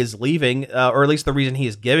reason he is leaving, or at least the reason he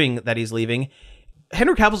is giving that he's leaving.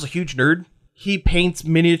 Henry Cavill's a huge nerd. He paints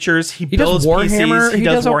miniatures. He does builds Warhammer. PCs. He, He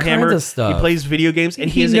does does all Warhammer. kinds of stuff. He plays video games, and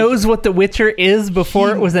He is knows what The Witcher is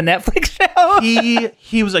before it was a Netflix show.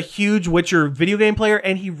 he was a huge Witcher video game player,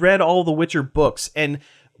 and he read all the Witcher books. And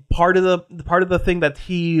part of the thing that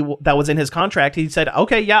was in his contract, he said,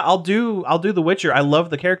 "Okay, yeah, I'll do The Witcher. I love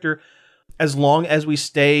the character, as long as we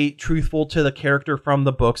stay truthful to the character from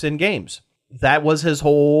the books and games." That was his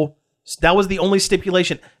whole. That was the only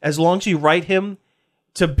stipulation. As long as you write him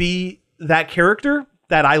to be that character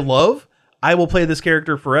that I love, I will play this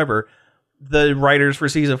character forever. The writers for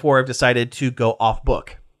season 4 have decided to go off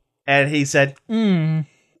book. And he said,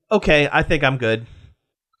 okay, I think I'm good.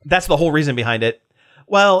 That's the whole reason behind it.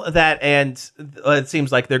 Well, that and it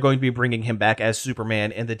seems like they're going to be bringing him back as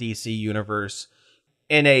Superman in the DC universe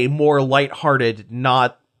in a more lighthearted,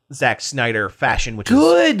 not Zack Snyder fashion, which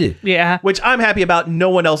Good. Yeah. which I'm happy about. No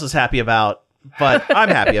one else is happy about, but I'm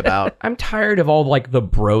happy about. I'm tired of all like the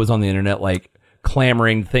bros on the internet like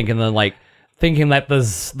clamoring, thinking that the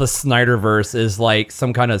Snyderverse is like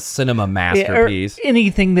some kind of cinema Or masterpiece.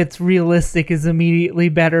 anything that's realistic is immediately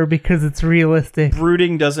better because it's realistic.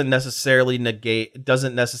 Brooding doesn't necessarily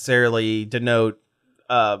denote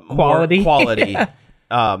Quality. more quality.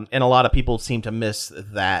 And a lot of people seem to miss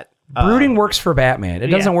that. Brooding works for Batman. It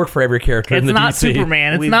doesn't work for every character in It's the not DC.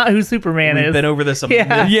 Superman. It's We've- not who Superman We've is. been over this.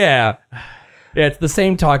 Yeah. Yeah. Yeah, it's the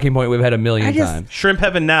same talking point we've had a million times. Shrimp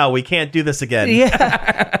heaven now. We can't do this again.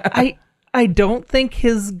 Yeah. I don't think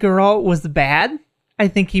his Geralt was bad. I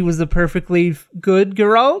think he was a perfectly good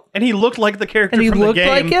Geralt. And he looked like the character And he from looked the game.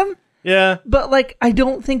 like him. Yeah. But like, I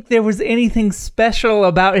don't think there was anything special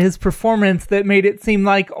about his performance that made it seem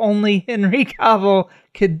like only Henry Cavill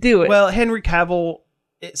could do it. Well, Henry Cavill,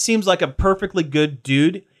 it seems like a perfectly good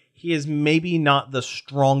dude. He is maybe not the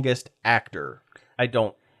strongest actor. I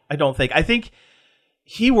don't think. I think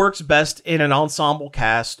he works best in an ensemble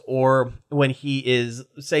cast or when he is,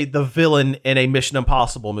 say, the villain in a Mission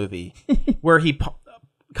Impossible movie, where he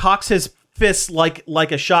cocks his fists like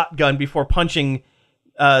a shotgun before punching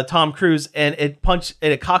Tom Cruise, and it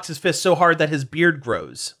cocks his fist so hard that his beard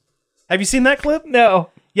grows. Have you seen that clip? no.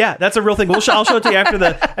 Yeah, that's a real thing. I'll show it to you after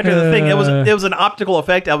the thing. It was an optical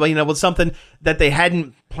effect. It was something that they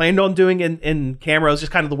hadn't planned on doing in camera. It was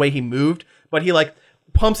just kind of the way he moved, but he like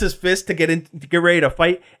pumps his fist to get ready to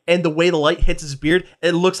fight, and the way the light hits his beard,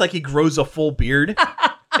 it looks like he grows a full beard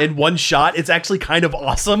in one shot. It's actually kind of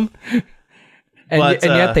awesome. And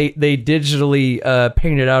yet they digitally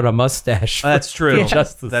painted out a mustache. That's true.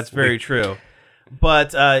 Justice That's very true.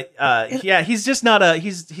 But yeah, he's just not a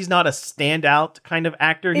he's not a standout kind of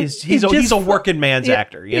actor. He's a working man's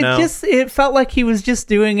actor. You know, it felt like he was just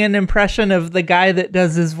doing an impression of the guy that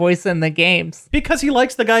does his voice in the games. because he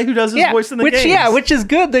likes the guy who does his voice in the games. Yeah, which is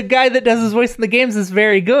good. The guy that does his voice in the games is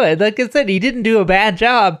very good. Like I said, he didn't do a bad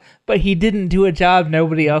job, but he didn't do a job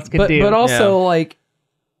nobody else could do. But also like,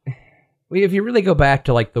 if you really go back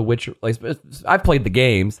to like The Witcher, like I've played the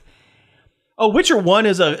games. Oh, Witcher 1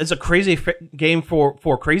 is a crazy game for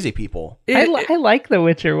crazy people. I like The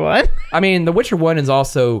Witcher one. I mean, The Witcher 1 is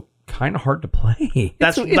also kind of hard to play.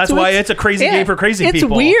 That's why it's a crazy game for crazy people.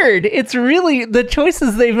 It's weird. It's really, the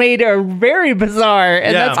choices they made are very bizarre,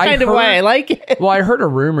 and Yeah. that's kind of why I like it. Well, I heard a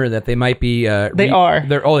rumor that they might be. They are remastering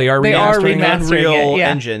it? remastering Unreal it, yeah.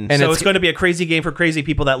 Engine. And So it's it's going to be a crazy game for crazy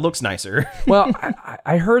people that looks nicer. Well,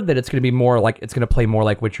 I heard that it's going to be more like it's going to play more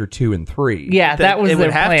like Witcher 2 and 3. Yeah, that was it their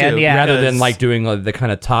would have plan. to, Yeah, Rather than because- like doing the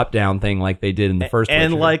kind of top down thing like they did in the first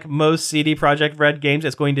And Witcher. like most CD Projekt Red games,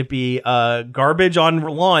 it's going to be garbage on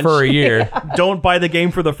launch. for a year. Don't buy the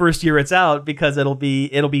game for the first year it's out because it'll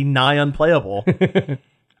be nigh unplayable.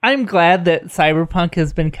 I'm glad that Cyberpunk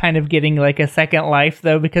has been kind of getting like a second life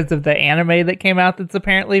though because of the anime that came out that's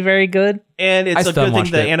apparently very good. And I it's a still good thing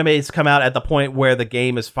watched the it. anime's come out at the point where the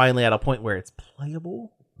game is finally at a point where it's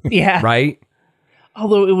playable. Yeah, Right?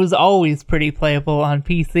 although it was always pretty playable on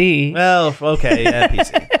PC. Well, okay, yeah,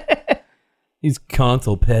 PC. These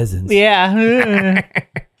console peasants. Yeah.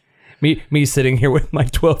 Me sitting here with my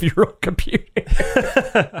 12-year-old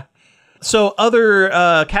computer. So other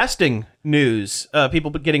casting news,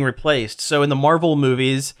 people getting replaced. So in the Marvel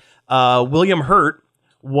movies, William Hurt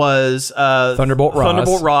was Thunderbolt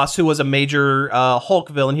Ross, who was a major Hulk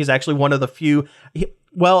villain. He's actually one of the few,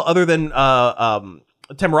 other than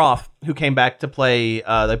Tim Roth, who came back to play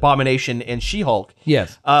the Abomination in She-Hulk.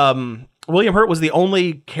 Yes. William Hurt was the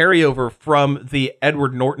only carryover from the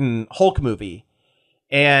Edward Norton Hulk movie.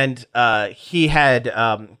 And he had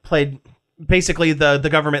played basically the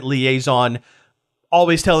government liaison,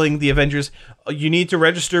 always telling the Avengers, you need to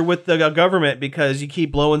register with the government because you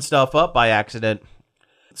keep blowing stuff up by accident.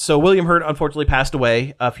 So William Hurt unfortunately passed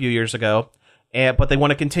away a few years ago, but they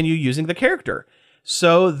want to continue using the character.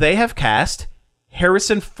 So they have cast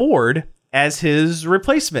Harrison Ford as his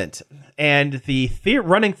replacement. And the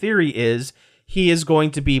running theory is he is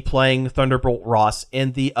going to be playing Thunderbolt Ross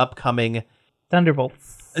in the upcoming...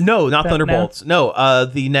 Thunderbolts. No, not Thunderbolts. No,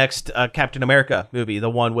 the next Captain America movie, the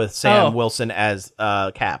one with Sam Wilson as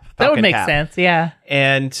Cap. That would Falcon make Cap. sense, yeah.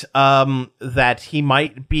 And that he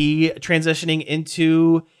might be transitioning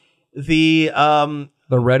into the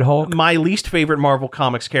The Red Hulk. my least favorite Marvel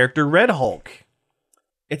Comics character, Red Hulk.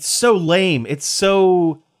 It's so lame. It's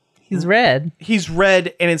so... He's red. He's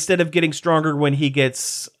red, and instead of getting stronger when he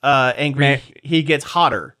gets angry, he gets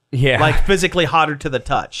hotter. Yeah. Like physically hotter to the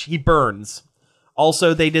touch. He burns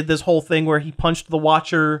Also, they did this whole thing where he punched the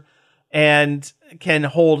Watcher and can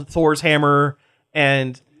hold Thor's hammer,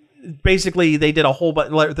 and basically they did a whole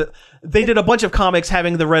bunch. They did a bunch of comics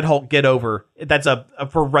having the Red Hulk get over. That's a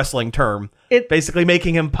for wrestling term. Basically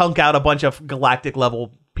making him punk out a bunch of galactic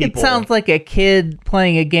level people. It sounds like a kid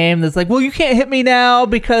playing a game that's like, well, you can't hit me now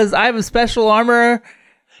because I have a special armor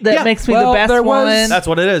that makes me the best there was- one. That's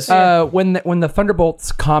what it is. When the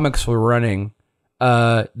Thunderbolts comics were running,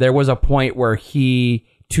 there was a point where he,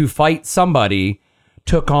 to fight somebody,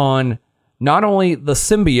 took on not only the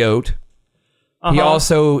symbiote, he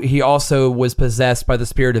also was possessed by the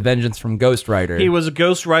spirit of vengeance from Ghost Rider. He was a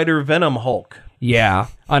Ghost Rider Venom Hulk. Yeah,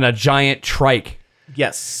 on a giant trike.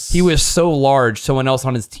 Yes. He was so large, someone else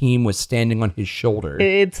on his team was standing on his shoulder.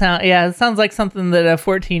 It sounds like something that a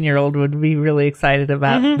 14-year-old would be really excited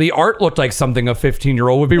about. The art looked like something a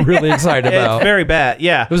 15-year-old would be really excited about. It's very bad.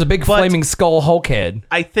 Yeah. It was a big flaming skull Hulk head.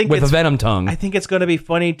 I think with a it's- venom tongue. I think it's going to be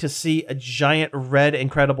funny to see a giant red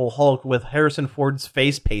Incredible Hulk with Harrison Ford's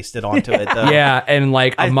face pasted onto it, though. Yeah, and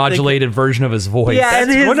like I a think- modulated version of his voice. Yeah. That's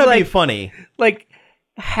It is going to be like- funny. Like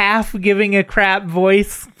half giving a crap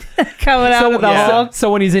voice coming out of the Hulk.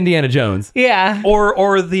 So when he's Indiana Jones. Yeah.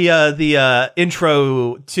 Or the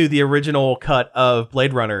intro to the original cut of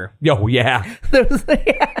Blade Runner. Oh, yeah. Those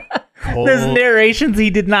narrations he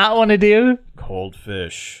did not want to do. Cold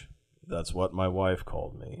fish. That's what my wife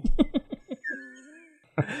called me.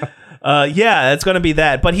 Yeah, it's going to be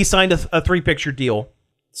that. But he signed a 3-picture deal.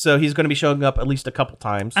 So he's going to be showing up at least a couple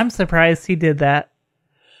times. I'm surprised he did that.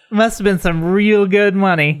 Must have been some real good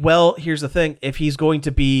money. Well, here's the thing. If he's going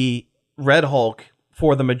to be Red Hulk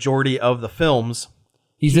for the majority of the films,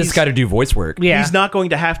 He's just got to do voice work. Yeah. he's not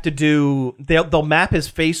going to have to do... They'll map his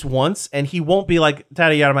face once, and he won't be like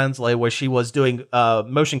Tatiana Maslany, where she was doing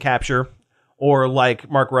motion capture, or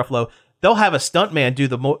like Mark Ruffalo. They'll have a stuntman do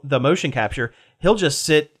the motion capture. He'll just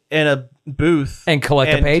sit in a booth And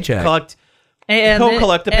collect a paycheck. He'll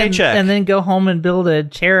collect a paycheck. and then go home and build a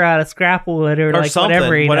chair out of scrap wood or like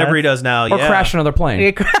something. whatever he does now. Or yeah. crash another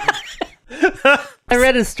plane. I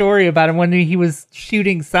read a story about him when he was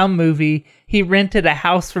shooting some movie. He rented a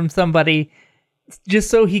house from somebody just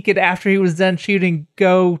so he could, after he was done shooting,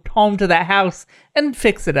 go home to that house and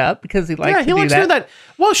fix it up because he likes Yeah, to he do likes that. to do that.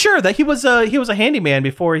 Well, sure, that he was a handyman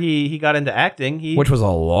before he got into acting. Which was a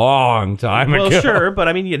long time well, ago. sure, but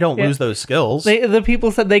I mean, you don't lose those skills. The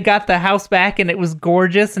people said they got the house back and it was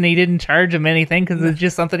gorgeous and he didn't charge him anything because it's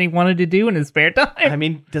just something he wanted to do in his spare time. I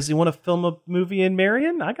mean, does he want to film a movie in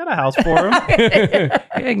Marion? I got a house for him. Hey,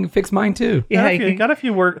 I can fix mine too. Yeah, got a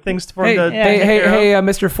few work things for Hey, him to hey, take hey, care of.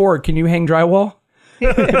 hey, Mr. Ford, can you hang drywall?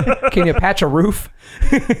 Can you patch a roof?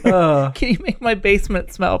 Can you make my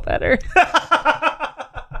basement smell better?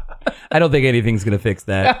 I don't think anything's going to fix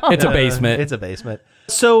that. It's a basement. It's a basement.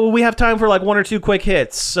 So we have time for like 1 or 2 quick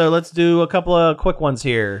hits. So let's do a couple of quick ones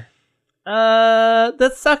here.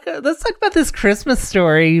 Let's talk about this Christmas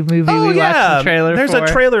Story movie we watched the trailer There's for. a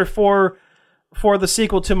trailer for the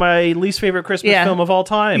sequel to my least favorite Christmas film of all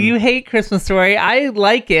time. You hate Christmas Story. I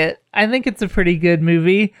like it. I think it's a pretty good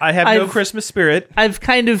movie. I have no Christmas spirit. I've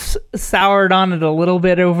kind of soured on it a little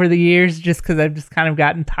bit over the years just because I've just kind of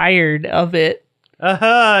gotten tired of it.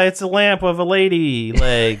 It's a lamp of a lady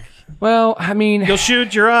leg. Well, I mean, You'll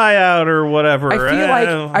shoot your eye out or whatever.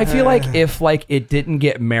 I feel like if like it didn't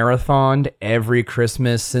get marathoned every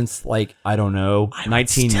Christmas since like I don't know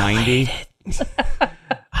 1990.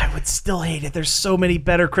 I would still hate it. There's so many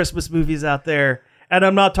better Christmas movies out there. And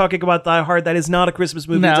I'm not talking about Die Hard. That is not a Christmas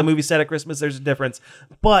movie. No. It's a movie set at Christmas. There's a difference.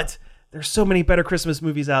 But there's so many better Christmas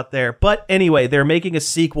movies out there. But anyway, they're making a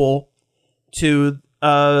sequel to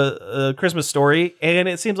a Christmas Story, and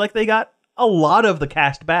it seems like they got a lot of the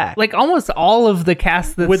cast back. Like almost all of the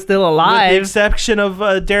cast that's still With the alive. exception of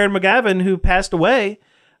Darren McGavin, who passed away.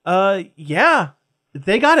 Yeah,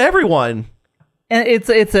 they got everyone. And it's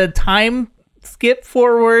a time skip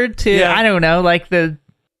forward to, Yeah. I don't know, like the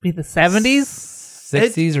 70s?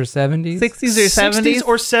 60s or 70s? 60s or 70s? 60s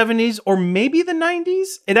or 70s or maybe the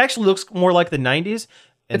 90s. It actually looks more like the 90s.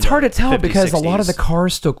 and It's hard to the tell 50s, because a lot of the 60s.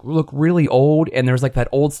 cars still look really old, and there's like that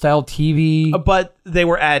old style TV. But they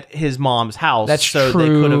were at his mom's house, That's so they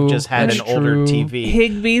could have true. just had That's an older true. TV.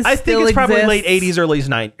 Higbee's I think still it's probably late exists.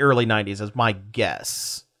 80s, early 90s is my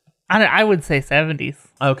guess. I would say 70s.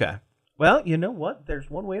 Okay. Well, you know what?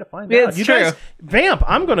 There's one way to find Yeah, out. it's You true. guys, Vamp.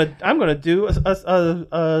 I'm gonna do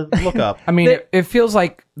a look up. I mean, it feels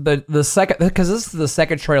like the second, because this is the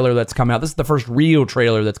second trailer that's come out. This is the first real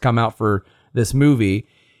trailer that's come out for this movie.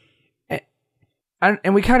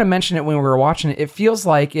 And we kind of mentioned it when we were watching it. It feels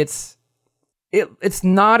like it's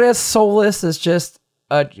not as soulless as just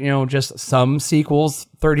just some sequels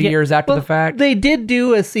 30 years after Well, the fact. They did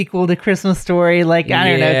do a sequel to Christmas Story, like, I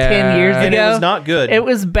don't know, 10 years ago. And it was not good. It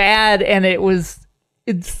was bad, and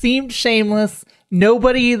it seemed shameless.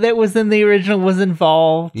 Nobody that was in the original was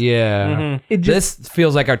involved. Yeah. It just, This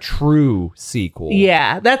feels like a true sequel.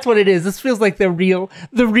 yeah, that's what it is. This feels like the real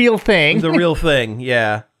thing. The real thing,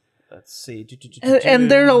 yeah. Let's see.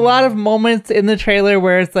 And there's a lot of moments in the trailer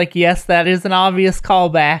where it's like, yes, that is an obvious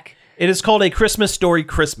callback. It is called A Christmas Story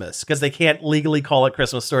Christmas because they can't legally call it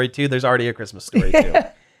Christmas Story 2. There's already a Christmas Story 2.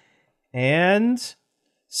 And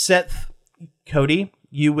Seth, Cody,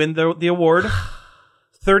 you win the award.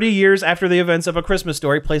 30 years after the events of A Christmas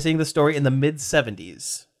Story, placing the story in the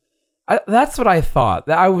mid-70s. That's what I thought.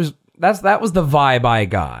 That was the vibe I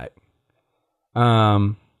got.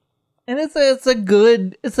 And it's a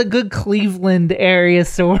good Cleveland area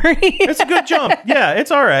story. It's a good jump. Yeah,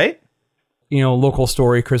 it's all right. Local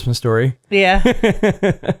story, Christmas Story. Yeah.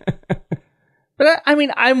 But I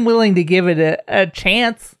mean, I'm willing to give it a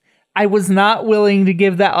chance. I was not willing to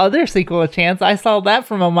give that other sequel a chance. I saw that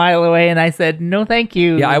from a mile away and I said, no, thank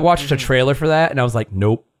you. Yeah, I watched a trailer for that and I was like,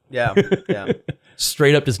 nope. Yeah.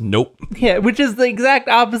 Straight up just nope. Yeah, which is the exact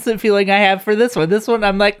opposite feeling I have for this one. This one,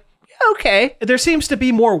 I'm like, okay. There seems to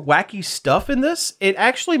be more wacky stuff in this. It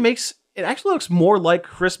actually looks more like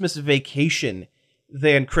Christmas Vacation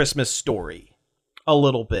than Christmas Story. A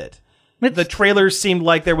little bit. The trailers seemed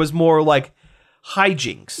like there was more like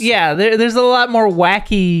hijinks. Yeah, there's a lot more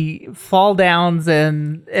wacky fall downs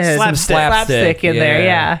and slapstick in there.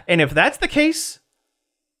 Yeah. And if that's the case,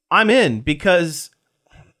 I'm in because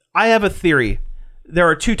I have a theory. There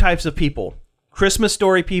are two types of people: Christmas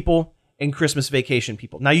Story people and Christmas Vacation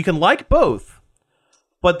people. Now you can like both,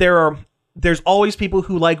 but there's always people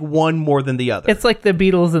who like one more than the other. It's like the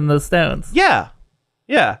Beatles and the Stones. Yeah.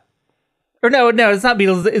 Or no, it's not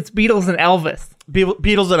Beatles. It's Beatles and Elvis.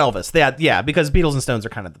 Beatles and Elvis. Yeah, because Beatles and Stones are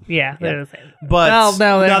kind of They're the same. But well,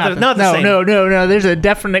 no, they're not the same. No. There's a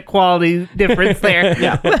definite quality difference there.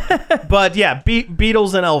 Yeah. But yeah,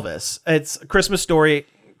 Beatles and Elvis. It's Christmas Story,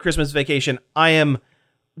 Christmas Vacation. I am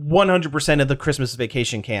 100% of the Christmas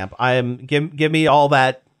Vacation camp. I am give me all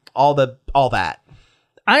that.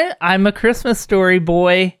 I'm a Christmas Story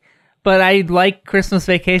boy, but I like Christmas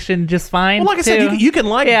Vacation just fine. Well, like I said, too. you can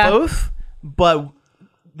like both, but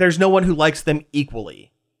there's no one who likes them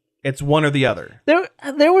equally. It's one or the other.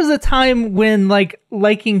 There was a time when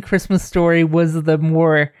liking Christmas Story was the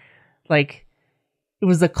more it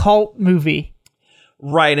was a cult movie.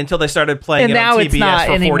 Right, until they started playing And it now on it's TBS not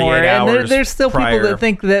for 48 anymore. hours. And there's still prior. people that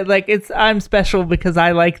think that I'm special because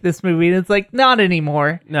I like this movie. And it's like, not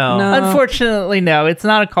anymore. No. Unfortunately, no. It's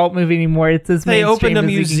not a cult movie anymore. It's as They mainstream opened a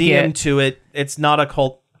as you can museum get. to it. It's not a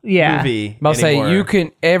cult Yeah. movie I'll anymore.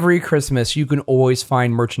 say every Christmas you can always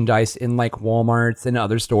find merchandise in like Walmarts and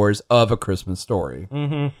other stores of A Christmas Story.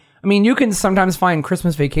 Mm-hmm. I mean, you can sometimes find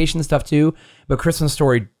Christmas Vacation stuff too, but Christmas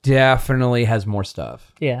Story definitely has more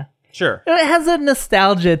stuff. Yeah. Sure. It has a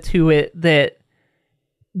nostalgia to it that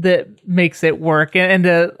makes it work, and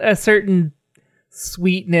a certain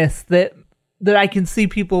sweetness that I can see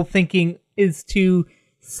people thinking is too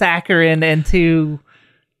saccharine and too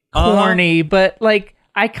corny, but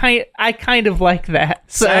I kind of like that.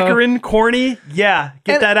 So, Saccharine, corny, yeah.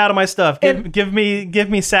 Get that out of my stuff. Give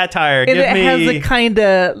me satire. and Give it me. has a kind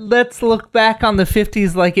of let's look back on the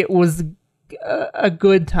 50s like it was a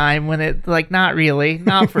good time when it not really,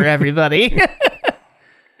 not for everybody.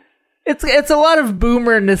 It's a lot of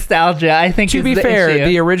boomer nostalgia, I think. To be the fair, issue.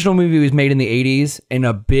 the original movie was made in the 80s, and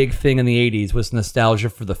a big thing in the 80s was nostalgia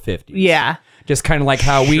for the 50s. Yeah. Just kind of like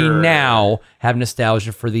how we Sure. now have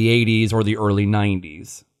nostalgia for the 80s or the early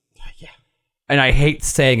 90s. Yeah. And I hate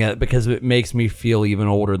saying it because it makes me feel even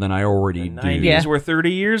older than I already do. 90s Yeah. were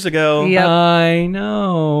 30 years ago. Yep. I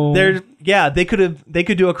know. They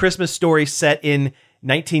could do a Christmas Story set in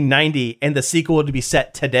 1990 and the sequel would be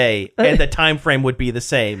set today and the time frame would be the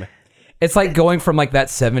same. It's like going from like that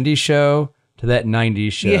 70s show to that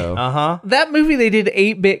 90s show. Uh-huh. That movie they did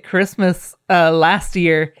 8-Bit Christmas last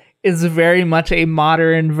year is very much a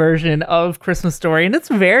modern version of Christmas Story, and it's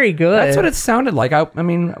very good. That's what it sounded like. I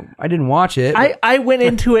mean, I didn't watch it. I went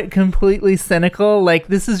into it completely cynical, like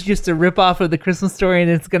this is just a ripoff of the Christmas Story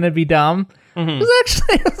and it's going to be dumb.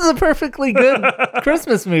 It was a perfectly good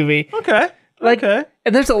Christmas movie. Okay. Okay.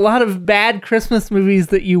 And there's a lot of bad Christmas movies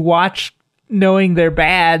that you watch knowing they're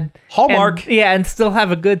bad. Hallmark. And still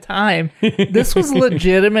have a good time. This was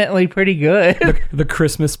legitimately pretty good. the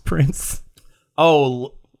Christmas Prince.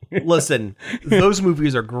 Oh, listen, those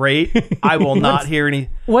movies are great. I will not hear any.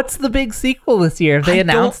 What's the big sequel this year? Have they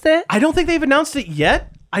announced it? I don't think they've announced it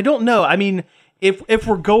yet. I don't know. I mean, if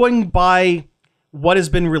we're going by what has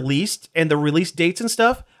been released and the release dates and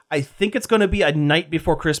stuff, I think it's going to be A Night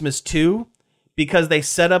Before Christmas 2, because they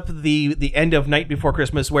set up the end of Night Before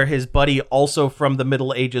Christmas where his buddy, also from the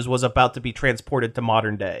Middle Ages, was about to be transported to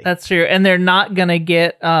modern day. That's true. And they're not going to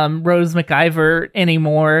get Rose McIver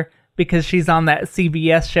anymore because she's on that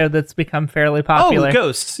CBS show that's become fairly popular. Oh,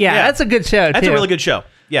 Ghosts. Yeah, that's a good show, That's too. a really good show.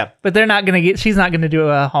 Yeah. But they're not going to she's not going to do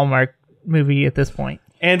a Hallmark movie at this point.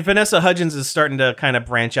 And Vanessa Hudgens is starting to kind of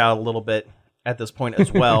branch out a little bit at this point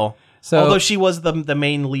as well. Although she was the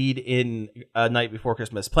main lead in Night Before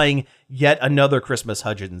Christmas, playing yet another Christmas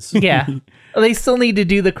Hudgens. Yeah. They still need to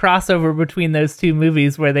do the crossover between those two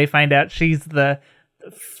movies where they find out she's the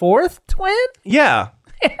fourth twin? Yeah.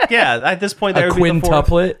 Yeah, at this point, there A would be the fourth.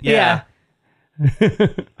 quintuplet. Yeah.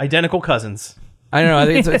 Identical cousins. I don't know. I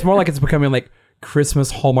think it's more like it's becoming like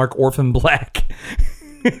Christmas Hallmark Orphan Black.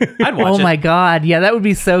 I'd watch it. Oh my god, yeah, that would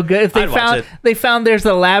be so good if I'd watch it. they found there's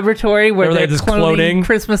a laboratory where Where they're they're just cloning cloning.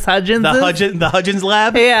 Christmas Hudgens. The Hudgens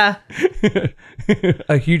lab? Yeah,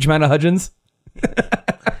 A huge amount of Hudgens.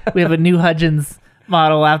 we have a new Hudgens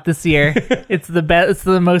model out this year. It's the best. It's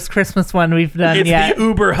the most Christmas one we've done It's yet. the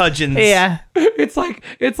Uber Hudgens. Yeah, It's like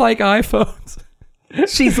iPhones.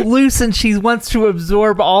 she's loose and she wants to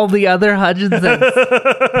absorb all the other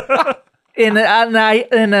Hudgenses. In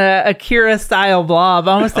a Akira style blob,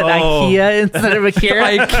 almost an IKEA instead of Akira.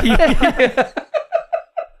 IKEA.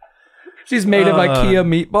 She's made of IKEA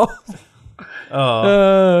meatballs.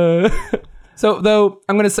 So, though,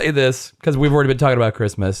 I'm going to say this, because we've already been talking about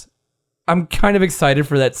Christmas. I'm kind of excited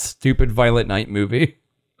for that stupid Violent Night movie.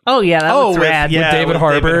 Oh yeah, that looks with- rad. yeah. David with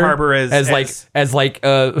Harbour, David Harbour as a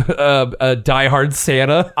diehard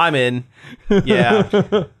Santa. I'm in.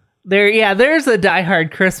 Yeah. There's a Die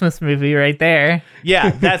Hard Christmas movie right there.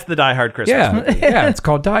 Yeah, that's the Die Hard Christmas movie. Yeah, it's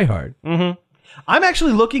called Die Hard. I'm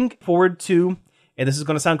actually looking forward to, and this is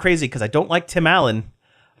going to sound crazy because I don't like Tim Allen.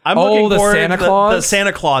 I'm Oh, looking the forward Santa to Claus? the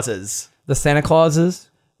Santa Clauses. The Santa Clauses.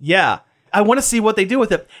 Yeah. I want to see what they do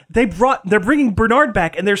with it. They're bringing Bernard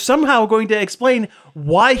back, and they're somehow going to explain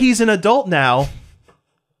why he's an adult now.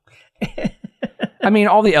 I mean,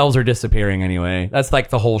 all the elves are disappearing anyway. That's like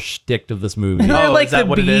the whole shtick of this movie. They're Oh, like is that the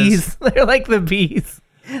what it bees. They're like the bees.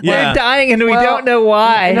 Yeah. They're dying and we Well, don't know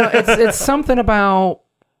why. You know, it's something about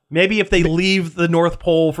Maybe if they leave the North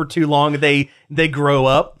Pole for too long, they grow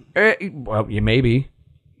up. well, yeah, maybe.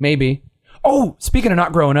 Oh, speaking of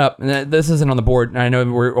not growing up, and this isn't on the board. And I know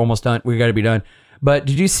we're almost done. We got to be done. But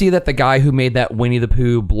did you see that the guy who made that Winnie the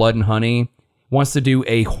Pooh Blood and Honey wants to do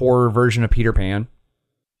a horror version of Peter Pan?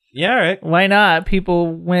 Yeah, all right. Why not?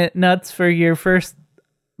 People went nuts for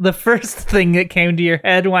the first thing that came to your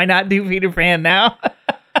head. Why not do Peter Pan now?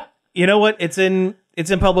 You know what? It's in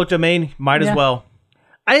public domain. Might Yeah. as well.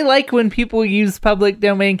 I like when people use public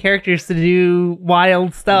domain characters to do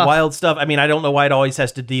wild stuff. Wild stuff. I mean, I don't know why it always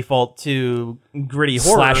has to default to gritty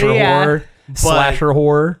horror. Slasher Yeah. horror. Slasher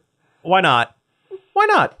horror. Why not? Why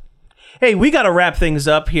not? Hey, we got to wrap things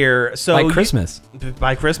up here. So Like Christmas.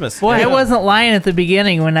 By Christmas. Boy, Yeah. I wasn't lying at the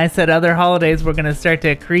beginning when I said other holidays were going to start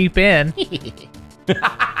to creep in.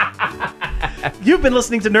 You've been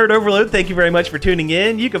listening to Nerd Overload. Thank you very much for tuning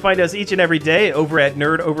in. You can find us each and every day over at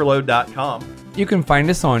nerdoverload.com. You can find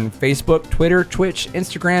us on Facebook, Twitter, Twitch,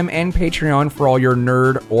 Instagram, and Patreon for all your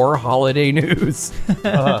nerd or holiday news.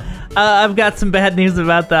 I've got some bad news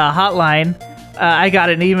about the hotline. I got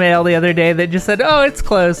an email the other day that just said, "Oh, it's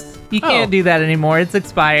closed. You can't Oh. do that anymore. It's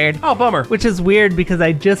expired." Oh, bummer. Which is weird because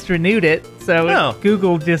I just renewed it, so Oh.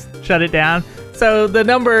 Google just shut it down. So the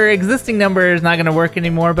existing number is not going to work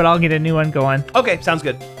anymore, but I'll get a new one going. Okay, sounds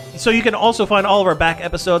good. So you can also find all of our back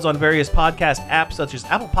episodes on various podcast apps such as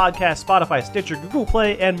Apple Podcasts, Spotify, Stitcher, Google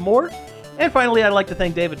Play, and more. And finally, I'd like to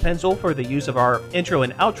thank David Pencil for the use of our intro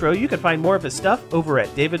and outro. You can find more of his stuff over at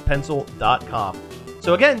davidpencil.com.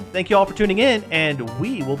 So again, thank you all for tuning in, and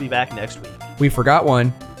we will be back next week. We forgot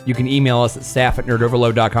one. You can email us at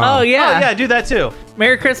staff@nerdoverload.com. Oh, yeah. Oh, yeah, do that too.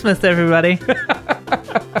 Merry Christmas, everybody.